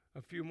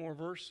a few more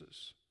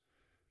verses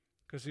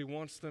because he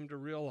wants them to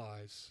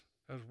realize,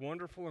 as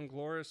wonderful and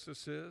glorious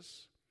this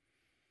is,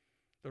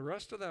 the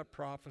rest of that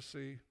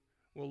prophecy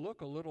will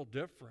look a little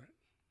different.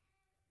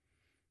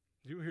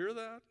 Do you hear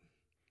that?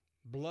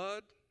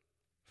 Blood,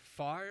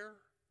 fire,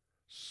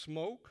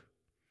 smoke.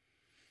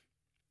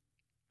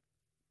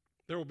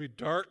 There will be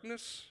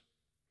darkness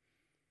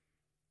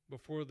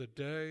before the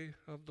day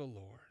of the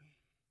Lord.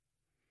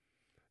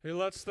 He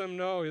lets them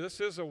know this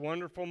is a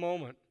wonderful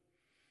moment.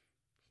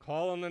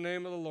 Call on the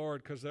name of the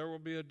Lord, because there will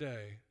be a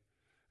day.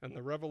 And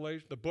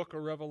the book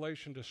of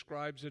Revelation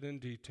describes it in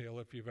detail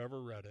if you've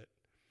ever read it.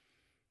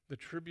 The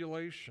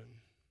tribulation,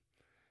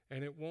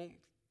 and it won't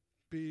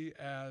be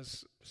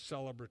as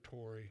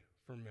celebratory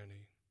for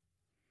many,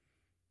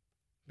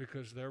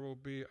 because there will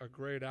be a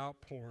great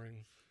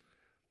outpouring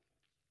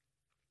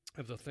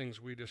of the things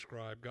we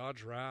describe,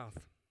 God's wrath,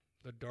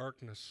 the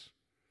darkness.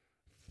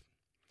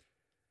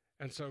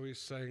 And so he's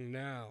saying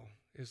now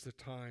is the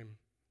time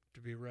to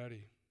be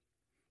ready.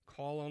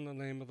 Call on the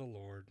name of the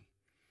Lord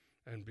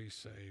and be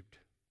saved.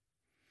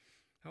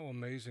 How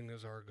amazing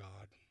is our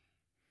God.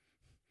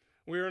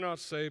 We are not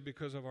saved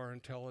because of our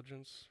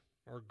intelligence,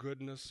 our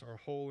goodness, our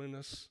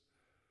holiness.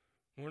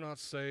 We're not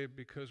saved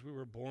because we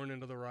were born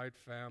into the right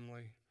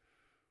family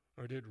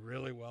or did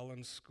really well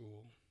in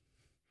school.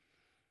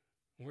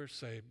 We're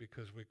saved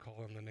because we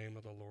call on the name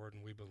of the Lord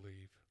and we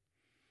believe.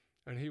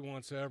 And he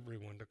wants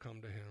everyone to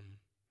come to him.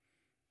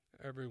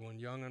 Everyone,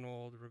 young and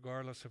old,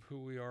 regardless of who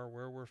we are,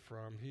 where we're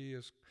from. He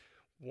is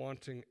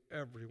wanting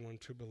everyone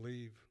to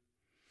believe.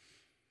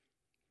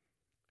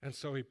 And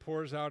so he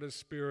pours out his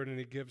Spirit and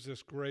he gives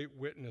this great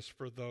witness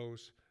for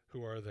those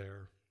who are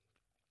there.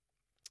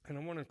 And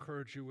I want to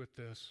encourage you with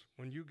this.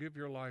 When you give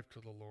your life to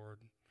the Lord,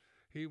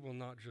 he will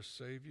not just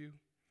save you,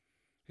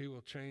 he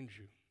will change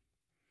you.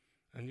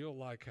 And you'll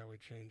like how he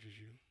changes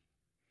you.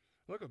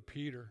 Look at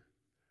Peter.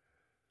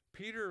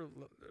 Peter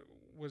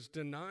was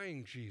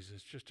denying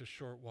Jesus just a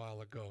short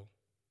while ago.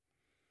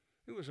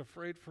 He was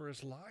afraid for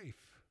his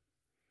life.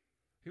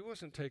 He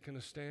wasn't taking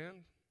a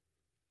stand.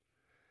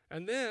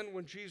 And then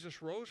when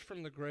Jesus rose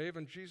from the grave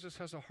and Jesus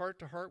has a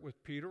heart-to-heart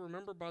with Peter,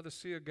 remember by the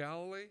Sea of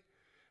Galilee?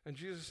 And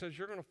Jesus says,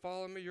 you're going to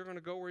follow me, you're going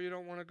to go where you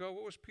don't want to go.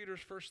 What was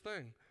Peter's first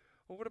thing?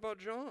 Well, what about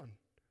John?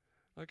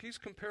 Like he's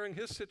comparing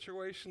his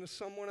situation to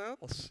someone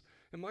else.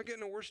 Am I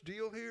getting a worse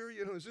deal here?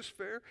 Is this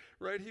fair?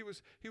 Right? He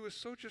was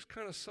so just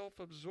kind of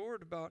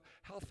self-absorbed about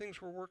how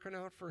things were working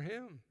out for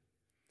him.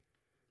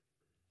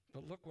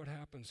 But look what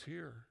happens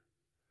here.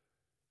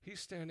 He's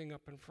standing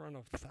up in front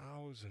of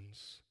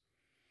thousands,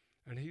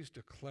 and he's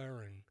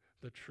declaring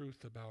the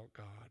truth about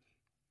God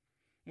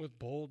with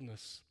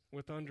boldness,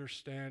 with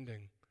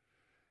understanding.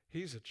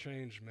 He's a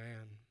changed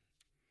man.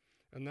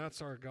 And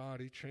that's our God.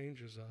 He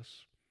changes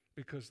us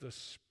because the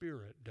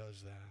Spirit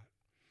does that.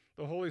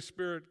 The Holy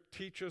Spirit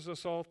teaches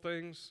us all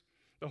things.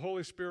 The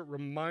Holy Spirit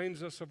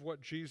reminds us of what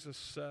Jesus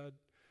said.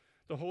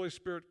 The Holy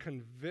Spirit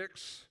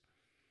convicts.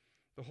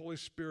 The Holy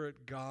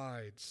Spirit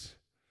guides.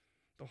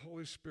 The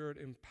Holy Spirit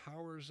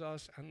empowers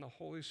us, and the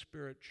Holy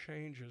Spirit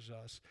changes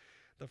us.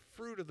 The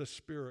fruit of the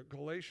Spirit,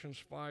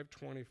 Galatians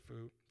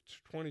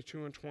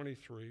 5:22 and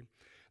 23,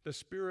 the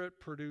Spirit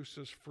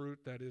produces fruit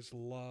that is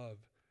love,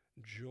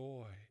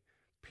 joy,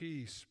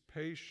 peace,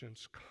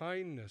 patience,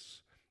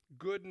 kindness,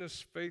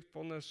 goodness,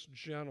 faithfulness,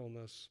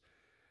 gentleness,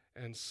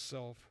 and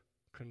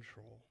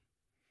self-control.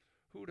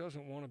 Who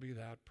doesn't want to be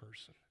that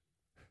person?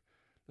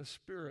 The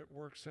Spirit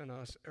works in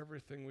us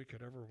everything we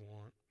could ever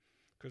want,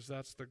 because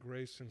that's the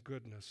grace and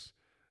goodness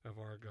of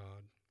our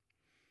God.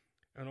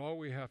 And all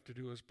we have to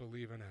do is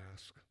believe and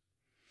ask.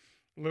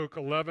 Luke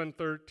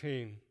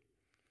 11:13,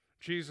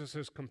 Jesus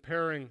is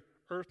comparing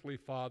earthly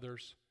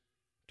fathers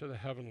to the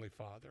Heavenly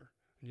Father.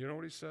 And you know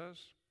what he says?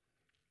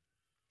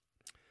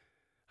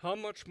 How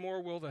much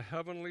more will the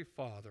Heavenly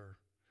Father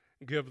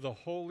give the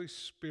Holy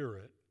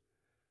Spirit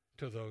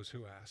to those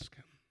who ask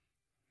him?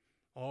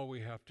 All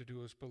we have to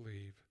do is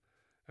believe,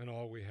 and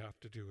all we have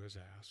to do is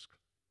ask.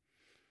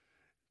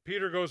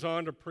 Peter goes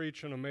on to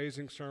preach an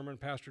amazing sermon.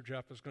 Pastor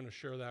Jeff is going to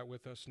share that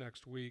with us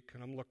next week,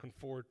 and I'm looking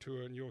forward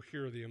to it, and you'll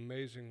hear the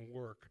amazing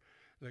work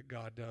that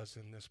God does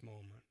in this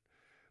moment.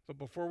 But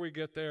before we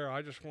get there,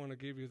 I just want to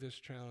give you this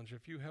challenge.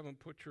 If you haven't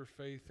put your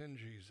faith in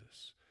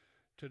Jesus,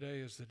 today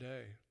is the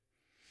day.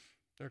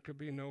 There could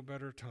be no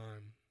better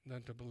time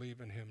than to believe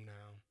in him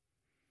now.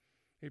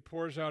 He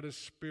pours out his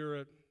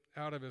Spirit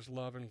out of his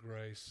love and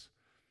grace.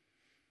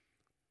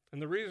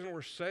 And the reason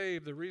we're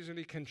saved, the reason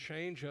he can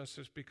change us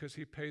is because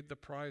he paid the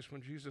price.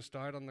 When Jesus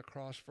died on the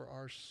cross for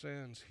our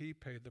sins, he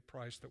paid the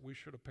price that we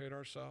should have paid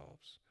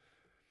ourselves.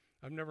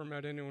 I've never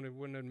met anyone who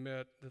wouldn't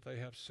admit that they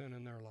have sin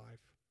in their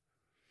life.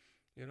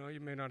 You know, you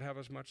may not have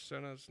as much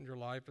sin in your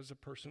life as a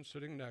person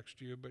sitting next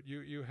to you, but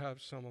you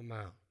have some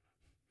amount.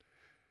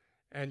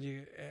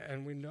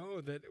 And we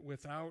know that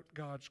without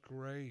God's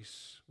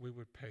grace, we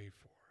would pay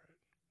for it.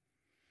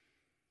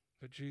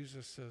 But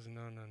Jesus says,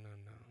 no.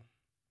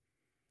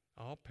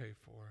 I'll pay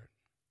for it.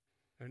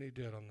 And he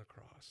did on the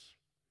cross.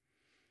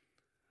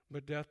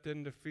 But death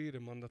didn't defeat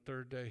him. On the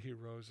third day, he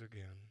rose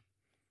again.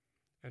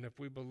 And if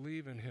we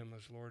believe in him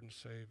as Lord and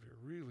Savior,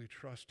 really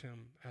trust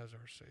him as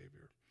our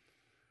Savior,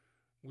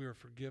 we are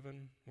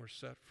forgiven, we're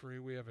set free,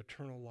 we have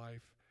eternal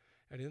life.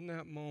 And in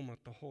that moment,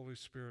 the Holy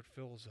Spirit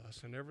fills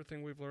us. And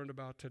everything we've learned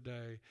about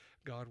today,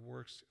 God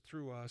works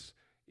through us,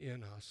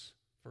 in us,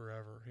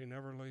 forever. He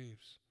never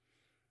leaves.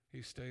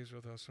 He stays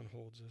with us and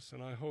holds us.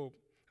 And I hope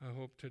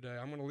today,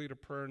 I'm going to lead a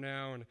prayer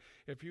now. And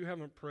if you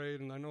haven't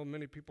prayed, and I know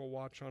many people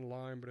watch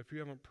online, but if you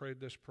haven't prayed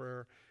this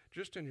prayer,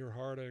 just in your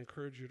heart, I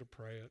encourage you to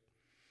pray it.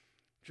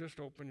 Just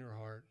open your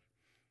heart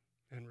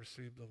and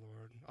receive the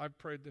Lord. I've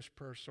prayed this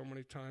prayer so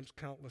many times,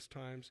 countless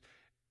times,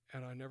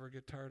 and I never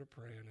get tired of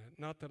praying it.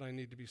 Not that I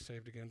need to be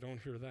saved again.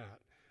 Don't hear that.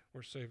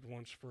 We're saved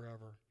once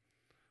forever.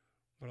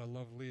 But I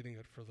love leading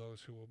it for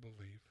those who will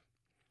believe.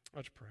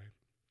 Let's pray.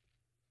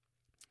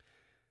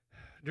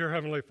 Dear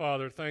Heavenly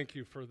Father, thank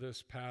you for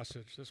this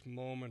passage, this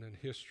moment in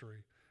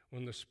history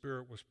when the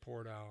Spirit was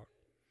poured out.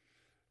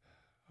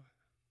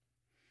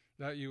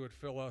 That you would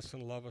fill us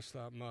and love us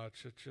that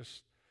much.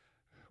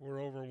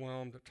 We're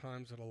overwhelmed at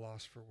times at a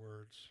loss for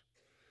words.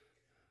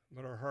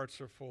 But our hearts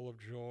are full of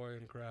joy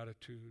and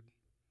gratitude.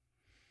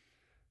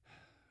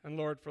 And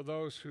Lord, for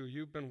those who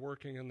you've been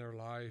working in their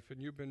life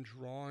and you've been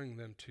drawing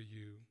them to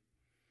you,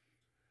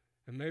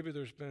 and maybe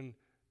there's been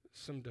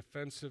some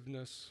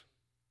defensiveness,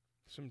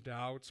 some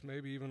doubts,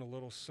 maybe even a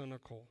little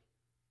cynical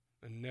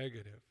and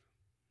negative.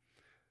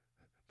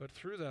 But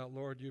through that,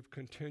 Lord, you've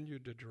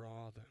continued to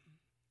draw them.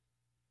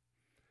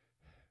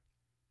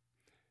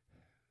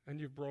 And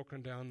you've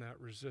broken down that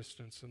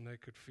resistance and they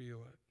could feel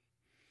it.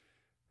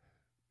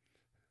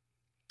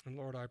 And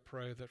Lord, I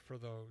pray that for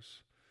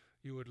those,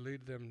 you would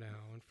lead them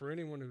now. And for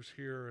anyone who's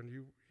here and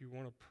you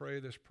want to pray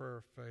this prayer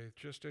of faith,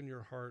 just in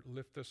your heart,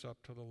 lift this up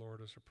to the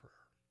Lord as a prayer.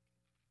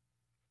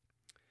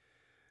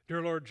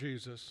 Dear Lord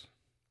Jesus,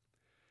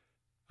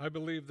 I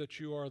believe that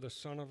you are the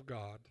Son of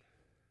God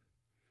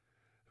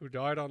who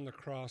died on the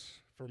cross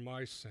for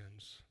my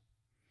sins.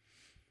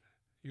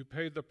 You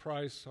paid the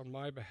price on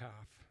my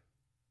behalf.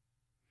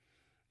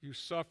 You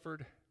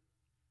suffered,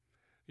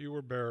 you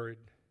were buried,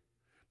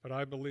 but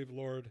I believe,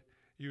 Lord,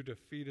 you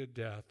defeated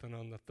death, and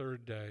on the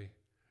third day,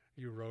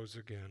 you rose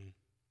again.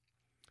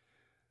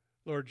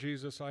 Lord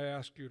Jesus, I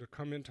ask you to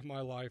come into my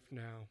life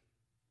now.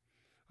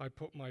 I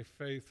put my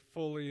faith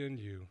fully in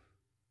you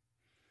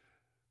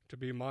to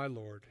be my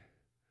Lord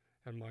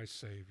and my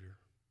Savior.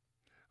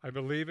 I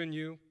believe in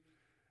you.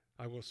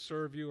 I will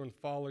serve you and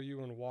follow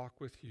you and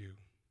walk with you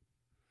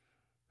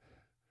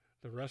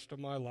the rest of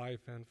my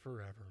life and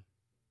forever.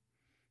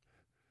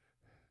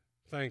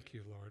 Thank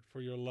you, Lord, for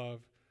your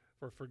love,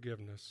 for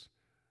forgiveness,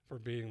 for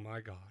being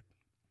my God.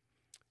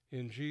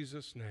 In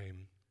Jesus'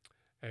 name,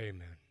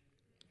 amen.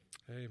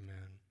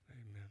 Amen.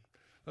 Amen.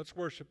 Let's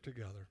worship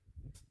together.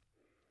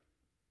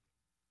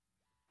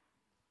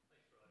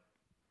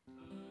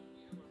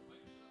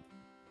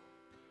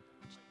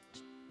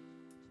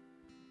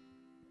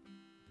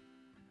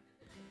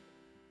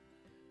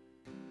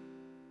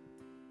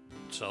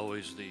 It's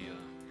always the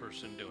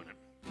person doing it.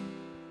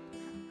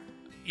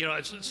 You know,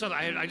 it's something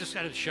I just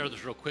had to share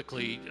this real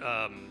quickly.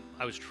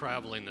 I was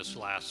traveling this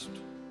last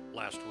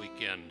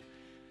weekend,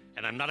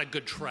 and I'm not a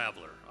good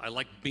traveler. I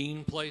like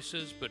being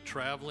places, but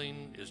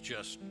traveling is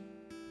just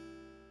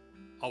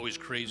always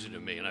crazy to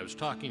me. And I was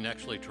talking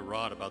actually to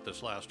Rod about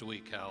this last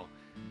week, how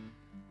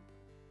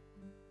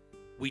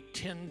we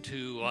tend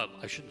to,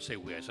 I shouldn't say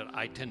we, I said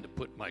I tend to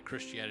put my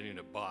Christianity in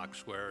a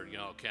box where, you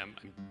know, okay, I'm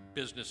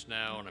business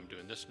now, and I'm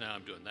doing this now,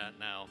 I'm doing that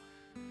now.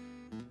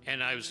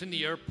 And I was in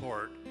the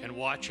airport and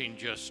watching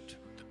just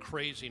the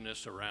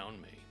craziness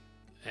around me.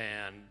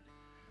 And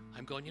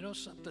I'm going, you know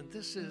something,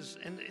 this is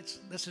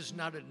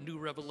not a new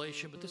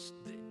revelation, but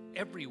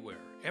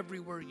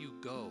everywhere you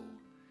go,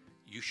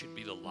 you should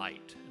be the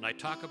light. And I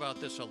talk about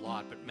this a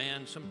lot, but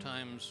man,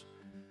 sometimes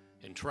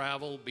in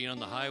travel, being on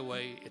the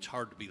highway, it's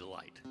hard to be the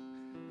light.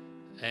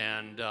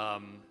 And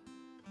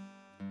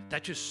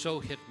that just so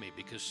hit me,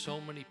 because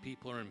so many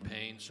people are in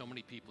pain, so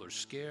many people are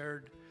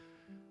scared,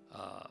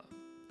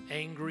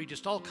 angry,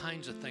 just all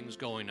kinds of things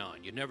going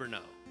on. You never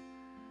know.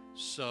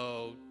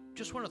 So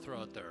just want to throw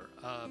out there,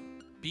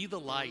 be the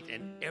light,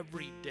 and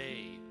every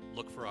day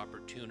look for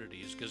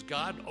opportunities, because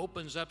God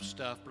opens up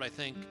stuff, but I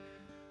think,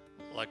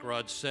 like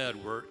Rod said,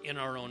 we're in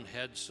our own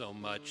head so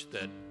much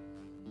that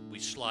we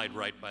slide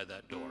right by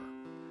that door.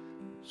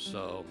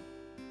 So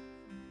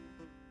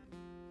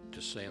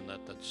just saying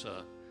that's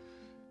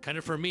kind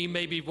of for me,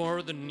 maybe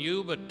more than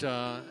you, but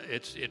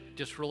it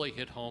just really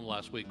hit home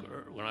last week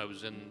when I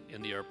was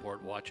in the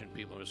airport watching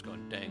people and just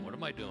going, dang, what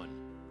am I doing?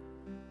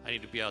 I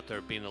need to be out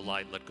there being the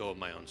light, let go of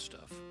my own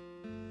stuff.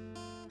 Who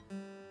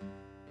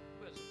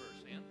has the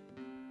verse, Ann?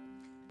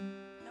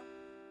 Nope.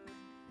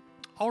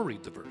 I'll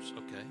read the verse,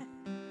 okay?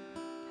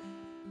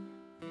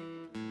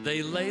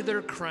 They lay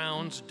their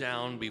crowns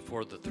down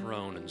before the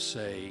throne and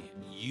say,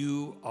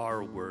 "You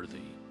are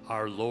worthy,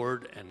 our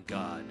Lord and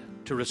God,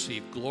 to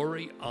receive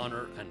glory,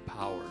 honor, and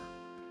power.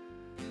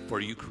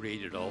 For you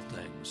created all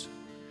things,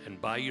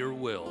 and by your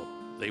will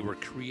they were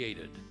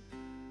created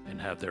and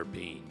have their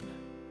being."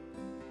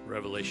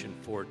 Revelation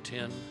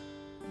 4:10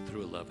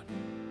 through 11.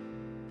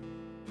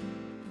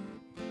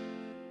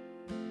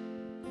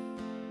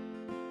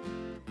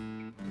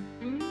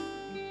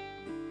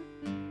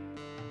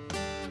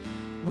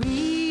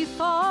 We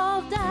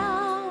fall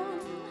down,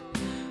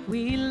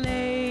 we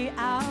lay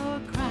our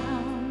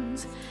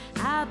crowns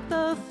at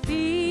the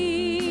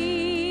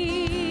feet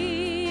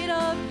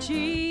of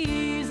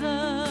Jesus.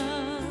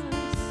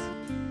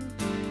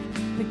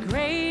 The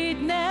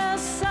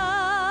greatness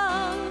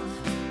of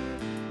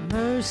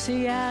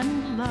mercy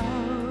and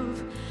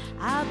love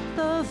at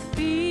the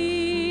feet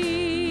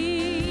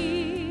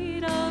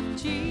of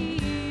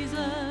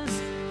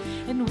Jesus,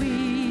 and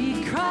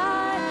we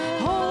cry,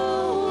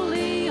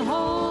 holy,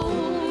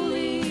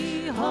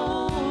 holy,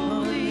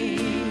 holy.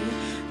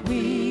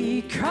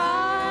 We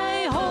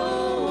cry,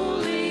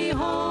 holy,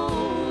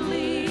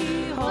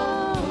 holy,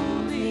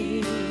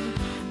 holy.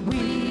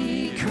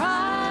 We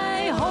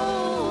cry,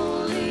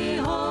 holy,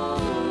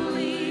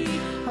 holy,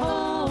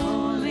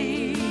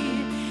 holy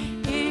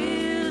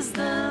is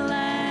the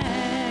Lamb.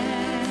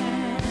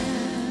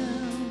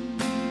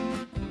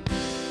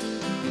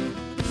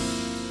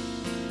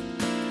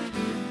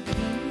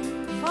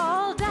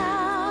 Fall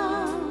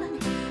down,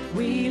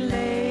 we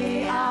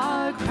lay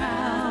our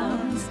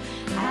crowns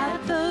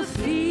at the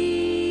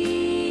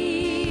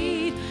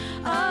feet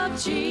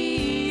of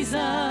Jesus.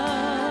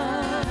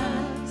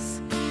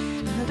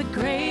 The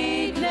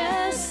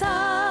greatness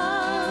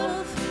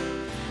of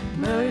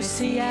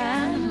mercy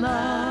and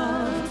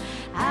love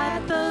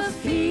at the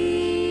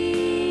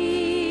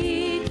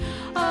feet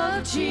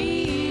of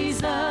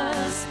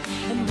Jesus,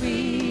 and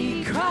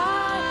we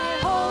cry,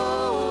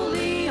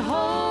 holy,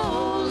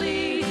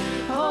 holy,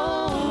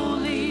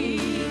 holy.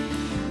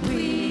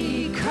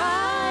 We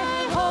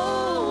cry,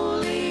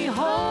 holy,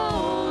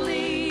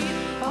 holy,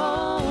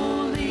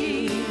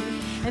 holy.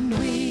 And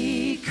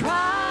we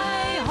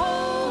cry,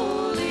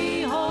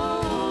 holy,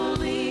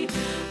 holy,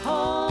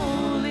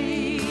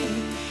 holy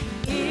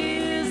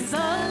is the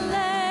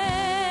Lamb.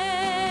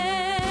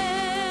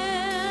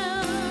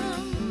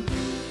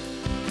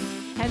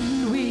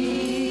 And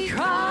we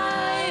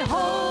cry,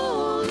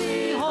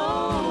 holy,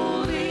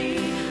 holy,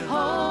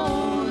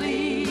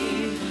 holy.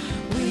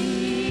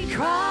 We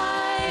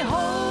cry,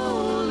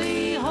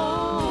 holy,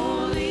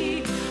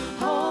 holy,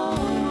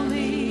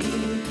 holy.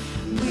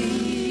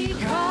 We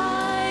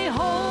cry,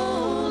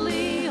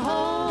 holy,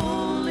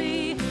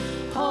 holy,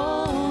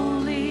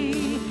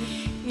 holy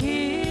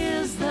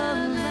is the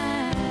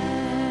Lamb.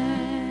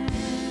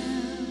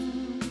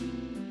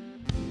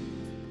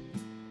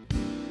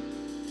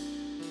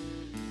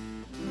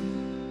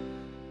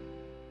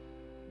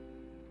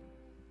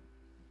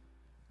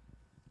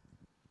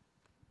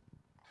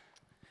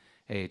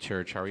 Hey,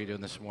 church, how are you doing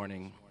this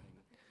morning?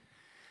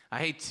 I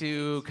hate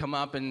to come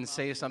up and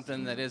say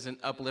something that isn't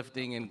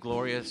uplifting and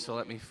glorious, so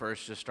let me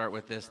first just start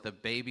with this. The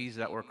babies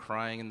that were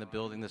crying in the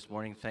building this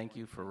morning, thank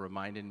you for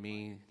reminding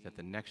me that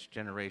the next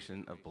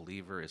generation of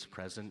believer is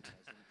present.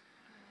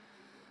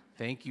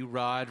 Thank you,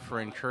 Rod, for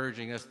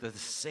encouraging us that the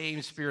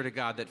same Spirit of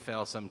God that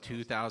fell some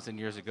 2,000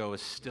 years ago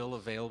is still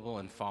available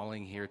and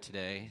falling here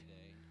today.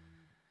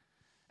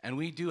 And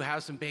we do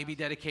have some baby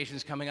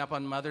dedications coming up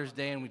on Mother's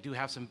Day, and we do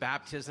have some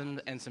baptisms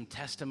and some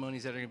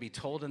testimonies that are going to be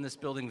told in this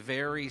building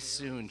very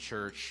soon,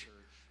 church.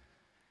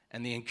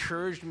 And the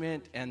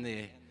encouragement and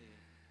the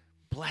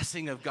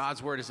blessing of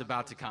God's word is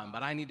about to come.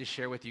 But I need to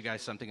share with you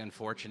guys something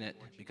unfortunate,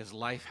 because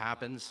life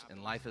happens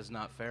and life is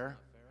not fair.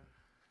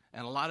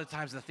 And a lot of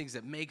times the things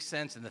that make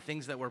sense and the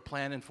things that we're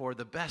planning for,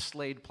 the best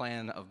laid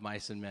plan of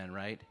mice and men,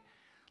 right?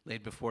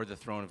 laid before the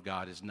throne of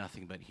God is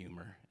nothing but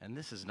humor. And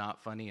this is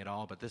not funny at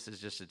all, but this is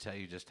just to tell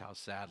you just how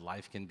sad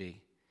life can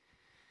be.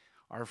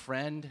 Our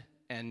friend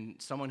and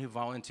someone who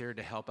volunteered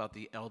to help out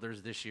the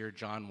elders this year,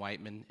 John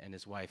Whiteman and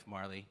his wife,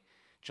 Marley.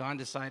 John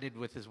decided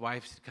with his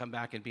wife to come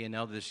back and be an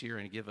elder this year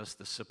and give us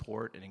the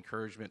support and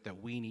encouragement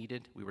that we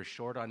needed. We were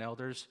short on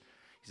elders.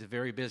 He's a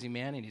very busy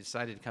man, and he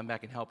decided to come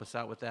back and help us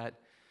out with that.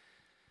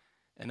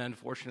 And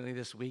unfortunately,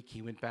 this week,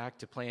 he went back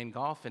to playing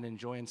golf and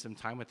enjoying some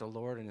time with the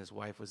Lord, and his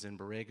wife was in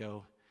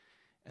Borrego,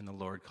 and the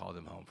Lord called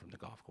him home from the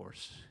golf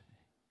course.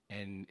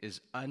 And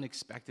as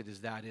unexpected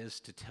as that is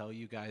to tell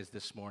you guys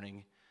this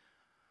morning,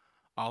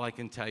 all I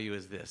can tell you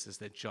is this, is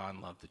that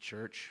John loved the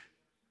church.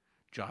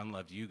 John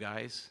loved you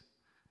guys.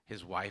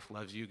 His wife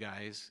loves you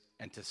guys.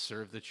 And to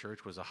serve the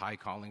church was a high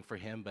calling for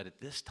him. But at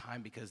this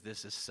time, because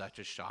this is such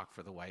a shock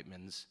for the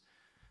Whitemans,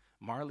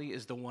 Marley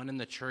is the one in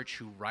the church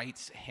who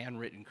writes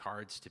handwritten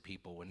cards to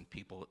people when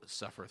people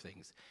suffer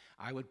things.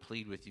 I would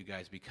plead with you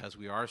guys, because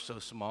we are so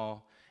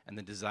small and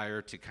the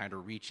desire to kind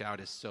of reach out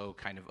is so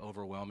kind of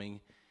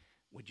overwhelming.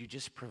 Would you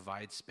just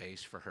provide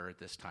space for her at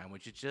this time?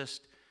 Would you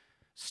just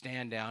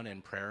stand down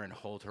in prayer and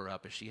hold her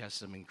up as she has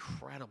some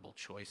incredible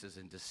choices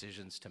and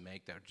decisions to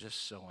make that are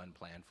just so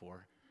unplanned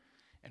for?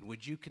 And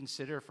would you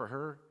consider for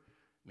her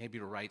maybe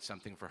to write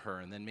something for her,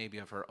 and then maybe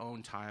of her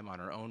own time, on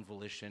her own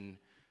volition,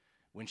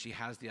 when she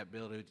has the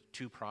ability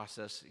to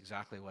process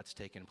exactly what's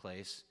taken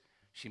place,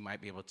 she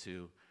might be able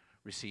to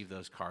receive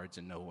those cards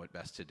and know what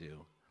best to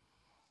do.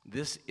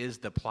 This is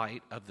the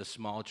plight of the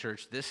small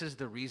church. This is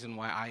the reason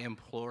why I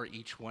implore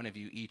each one of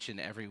you each and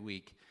every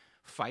week,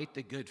 fight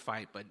the good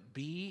fight, but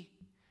be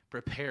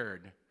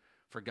prepared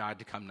for God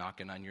to come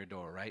knocking on your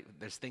door, right?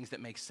 There's things that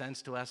make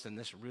sense to us, and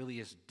this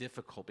really is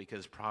difficult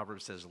because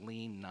Proverbs says,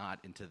 lean not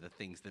into the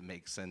things that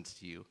make sense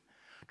to you.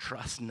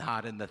 Trust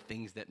not in the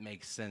things that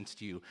make sense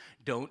to you.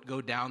 Don't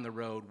go down the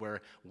road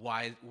where,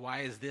 why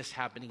is this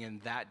happening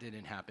and that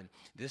didn't happen?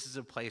 This is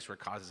a place where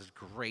it causes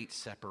great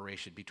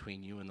separation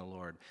between you and the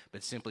Lord.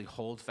 But simply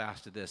hold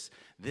fast to this.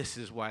 This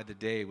is why the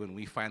day when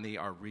we finally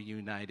are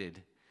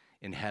reunited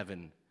in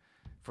heaven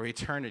for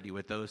eternity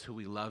with those who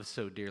we love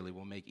so dearly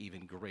will make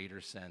even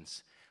greater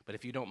sense. But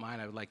if you don't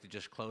mind, I would like to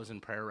just close in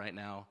prayer right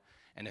now.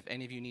 And if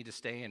any of you need to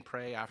stay and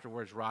pray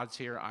afterwards, Rod's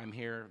here, I'm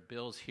here,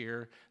 Bill's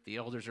here, the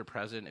elders are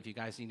present. If you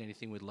guys need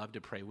anything, we'd love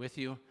to pray with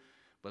you.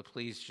 But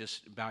please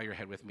just bow your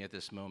head with me at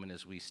this moment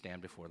as we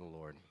stand before the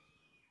Lord.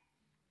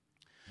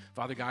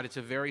 Father God, it's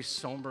a very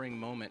sombering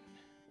moment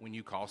when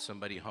you call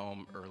somebody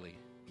home early.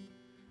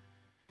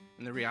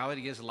 And the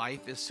reality is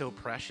life is so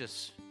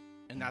precious.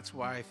 And that's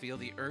why I feel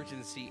the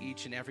urgency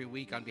each and every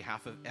week on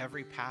behalf of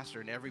every pastor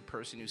and every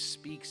person who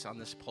speaks on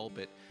this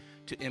pulpit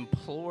to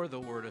implore the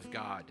word of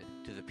God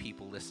to the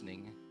people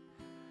listening,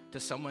 to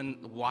someone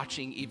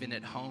watching even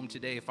at home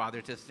today,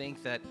 Father, to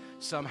think that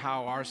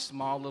somehow our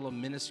small little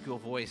minuscule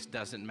voice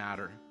doesn't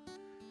matter.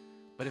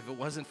 But if it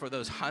wasn't for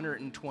those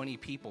 120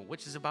 people,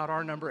 which is about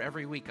our number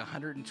every week,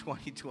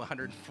 120 to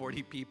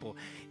 140 people,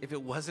 if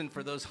it wasn't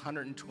for those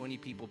 120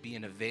 people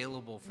being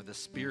available for the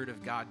Spirit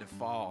of God to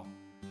fall,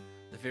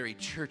 the very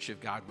church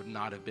of God would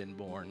not have been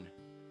born.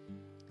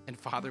 And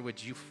Father,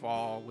 would you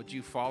fall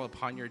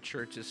upon your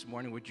church this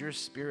morning? Would your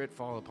Spirit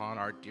fall upon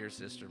our dear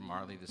sister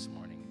Marley this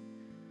morning?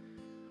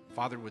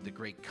 Father, would the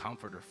great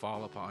Comforter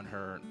fall upon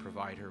her and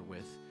provide her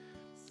with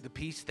the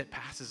peace that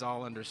passes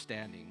all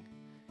understanding,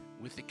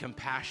 with the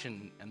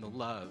compassion and the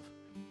love,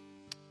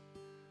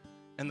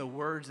 and the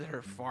words that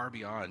are far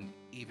beyond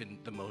even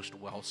the most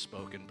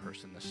well-spoken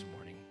person this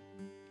morning.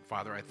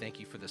 Father, I thank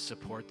you for the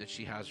support that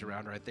she has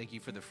around her. I thank you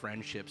for the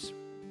friendships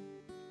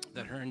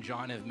that her and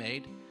John have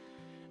made.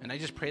 And I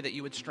just pray that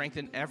you would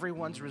strengthen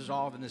everyone's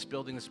resolve in this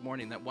building this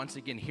morning, that once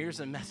again, here's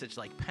a message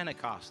like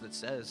Pentecost that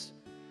says,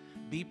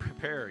 be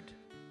prepared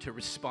to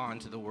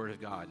respond to the word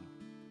of God.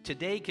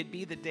 Today could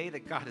be the day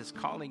that God is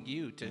calling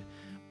you to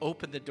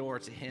open the door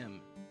to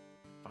him.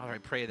 Father, I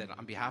pray that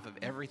on behalf of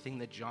everything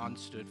that John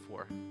stood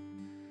for,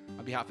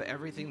 on behalf of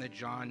everything that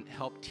John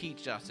helped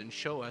teach us and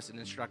show us and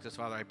instruct us,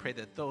 Father, I pray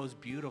that those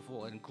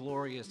beautiful and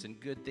glorious and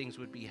good things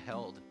would be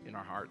held in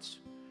our hearts.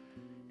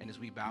 And as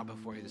we bow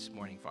before you this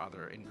morning,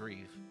 Father, and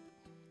grieve,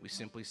 we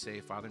simply say,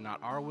 Father, not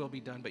our will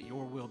be done, but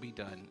your will be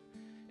done.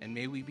 And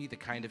may we be the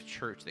kind of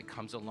church that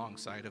comes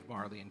alongside of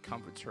Marley and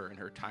comforts her in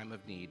her time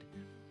of need,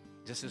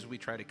 just as we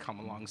try to come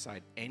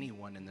alongside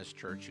anyone in this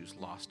church who's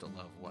lost a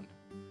loved one.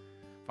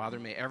 Father,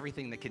 may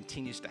everything that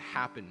continues to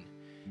happen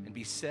and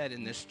be said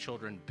in this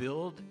children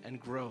build and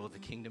grow the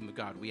kingdom of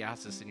God. We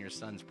ask this in your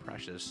Son's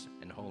precious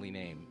and holy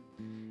name.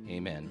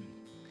 Amen.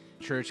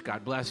 Church,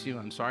 God bless you.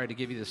 I'm sorry to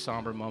give you this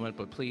somber moment,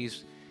 but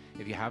please,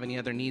 if you have any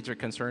other needs or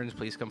concerns,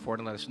 please come forward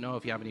and let us know.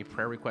 If you have any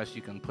prayer requests,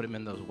 you can put them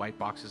in those white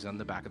boxes on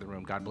the back of the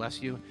room. God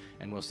bless you,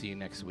 and we'll see you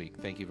next week.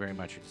 Thank you very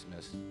much. You're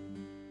dismissed.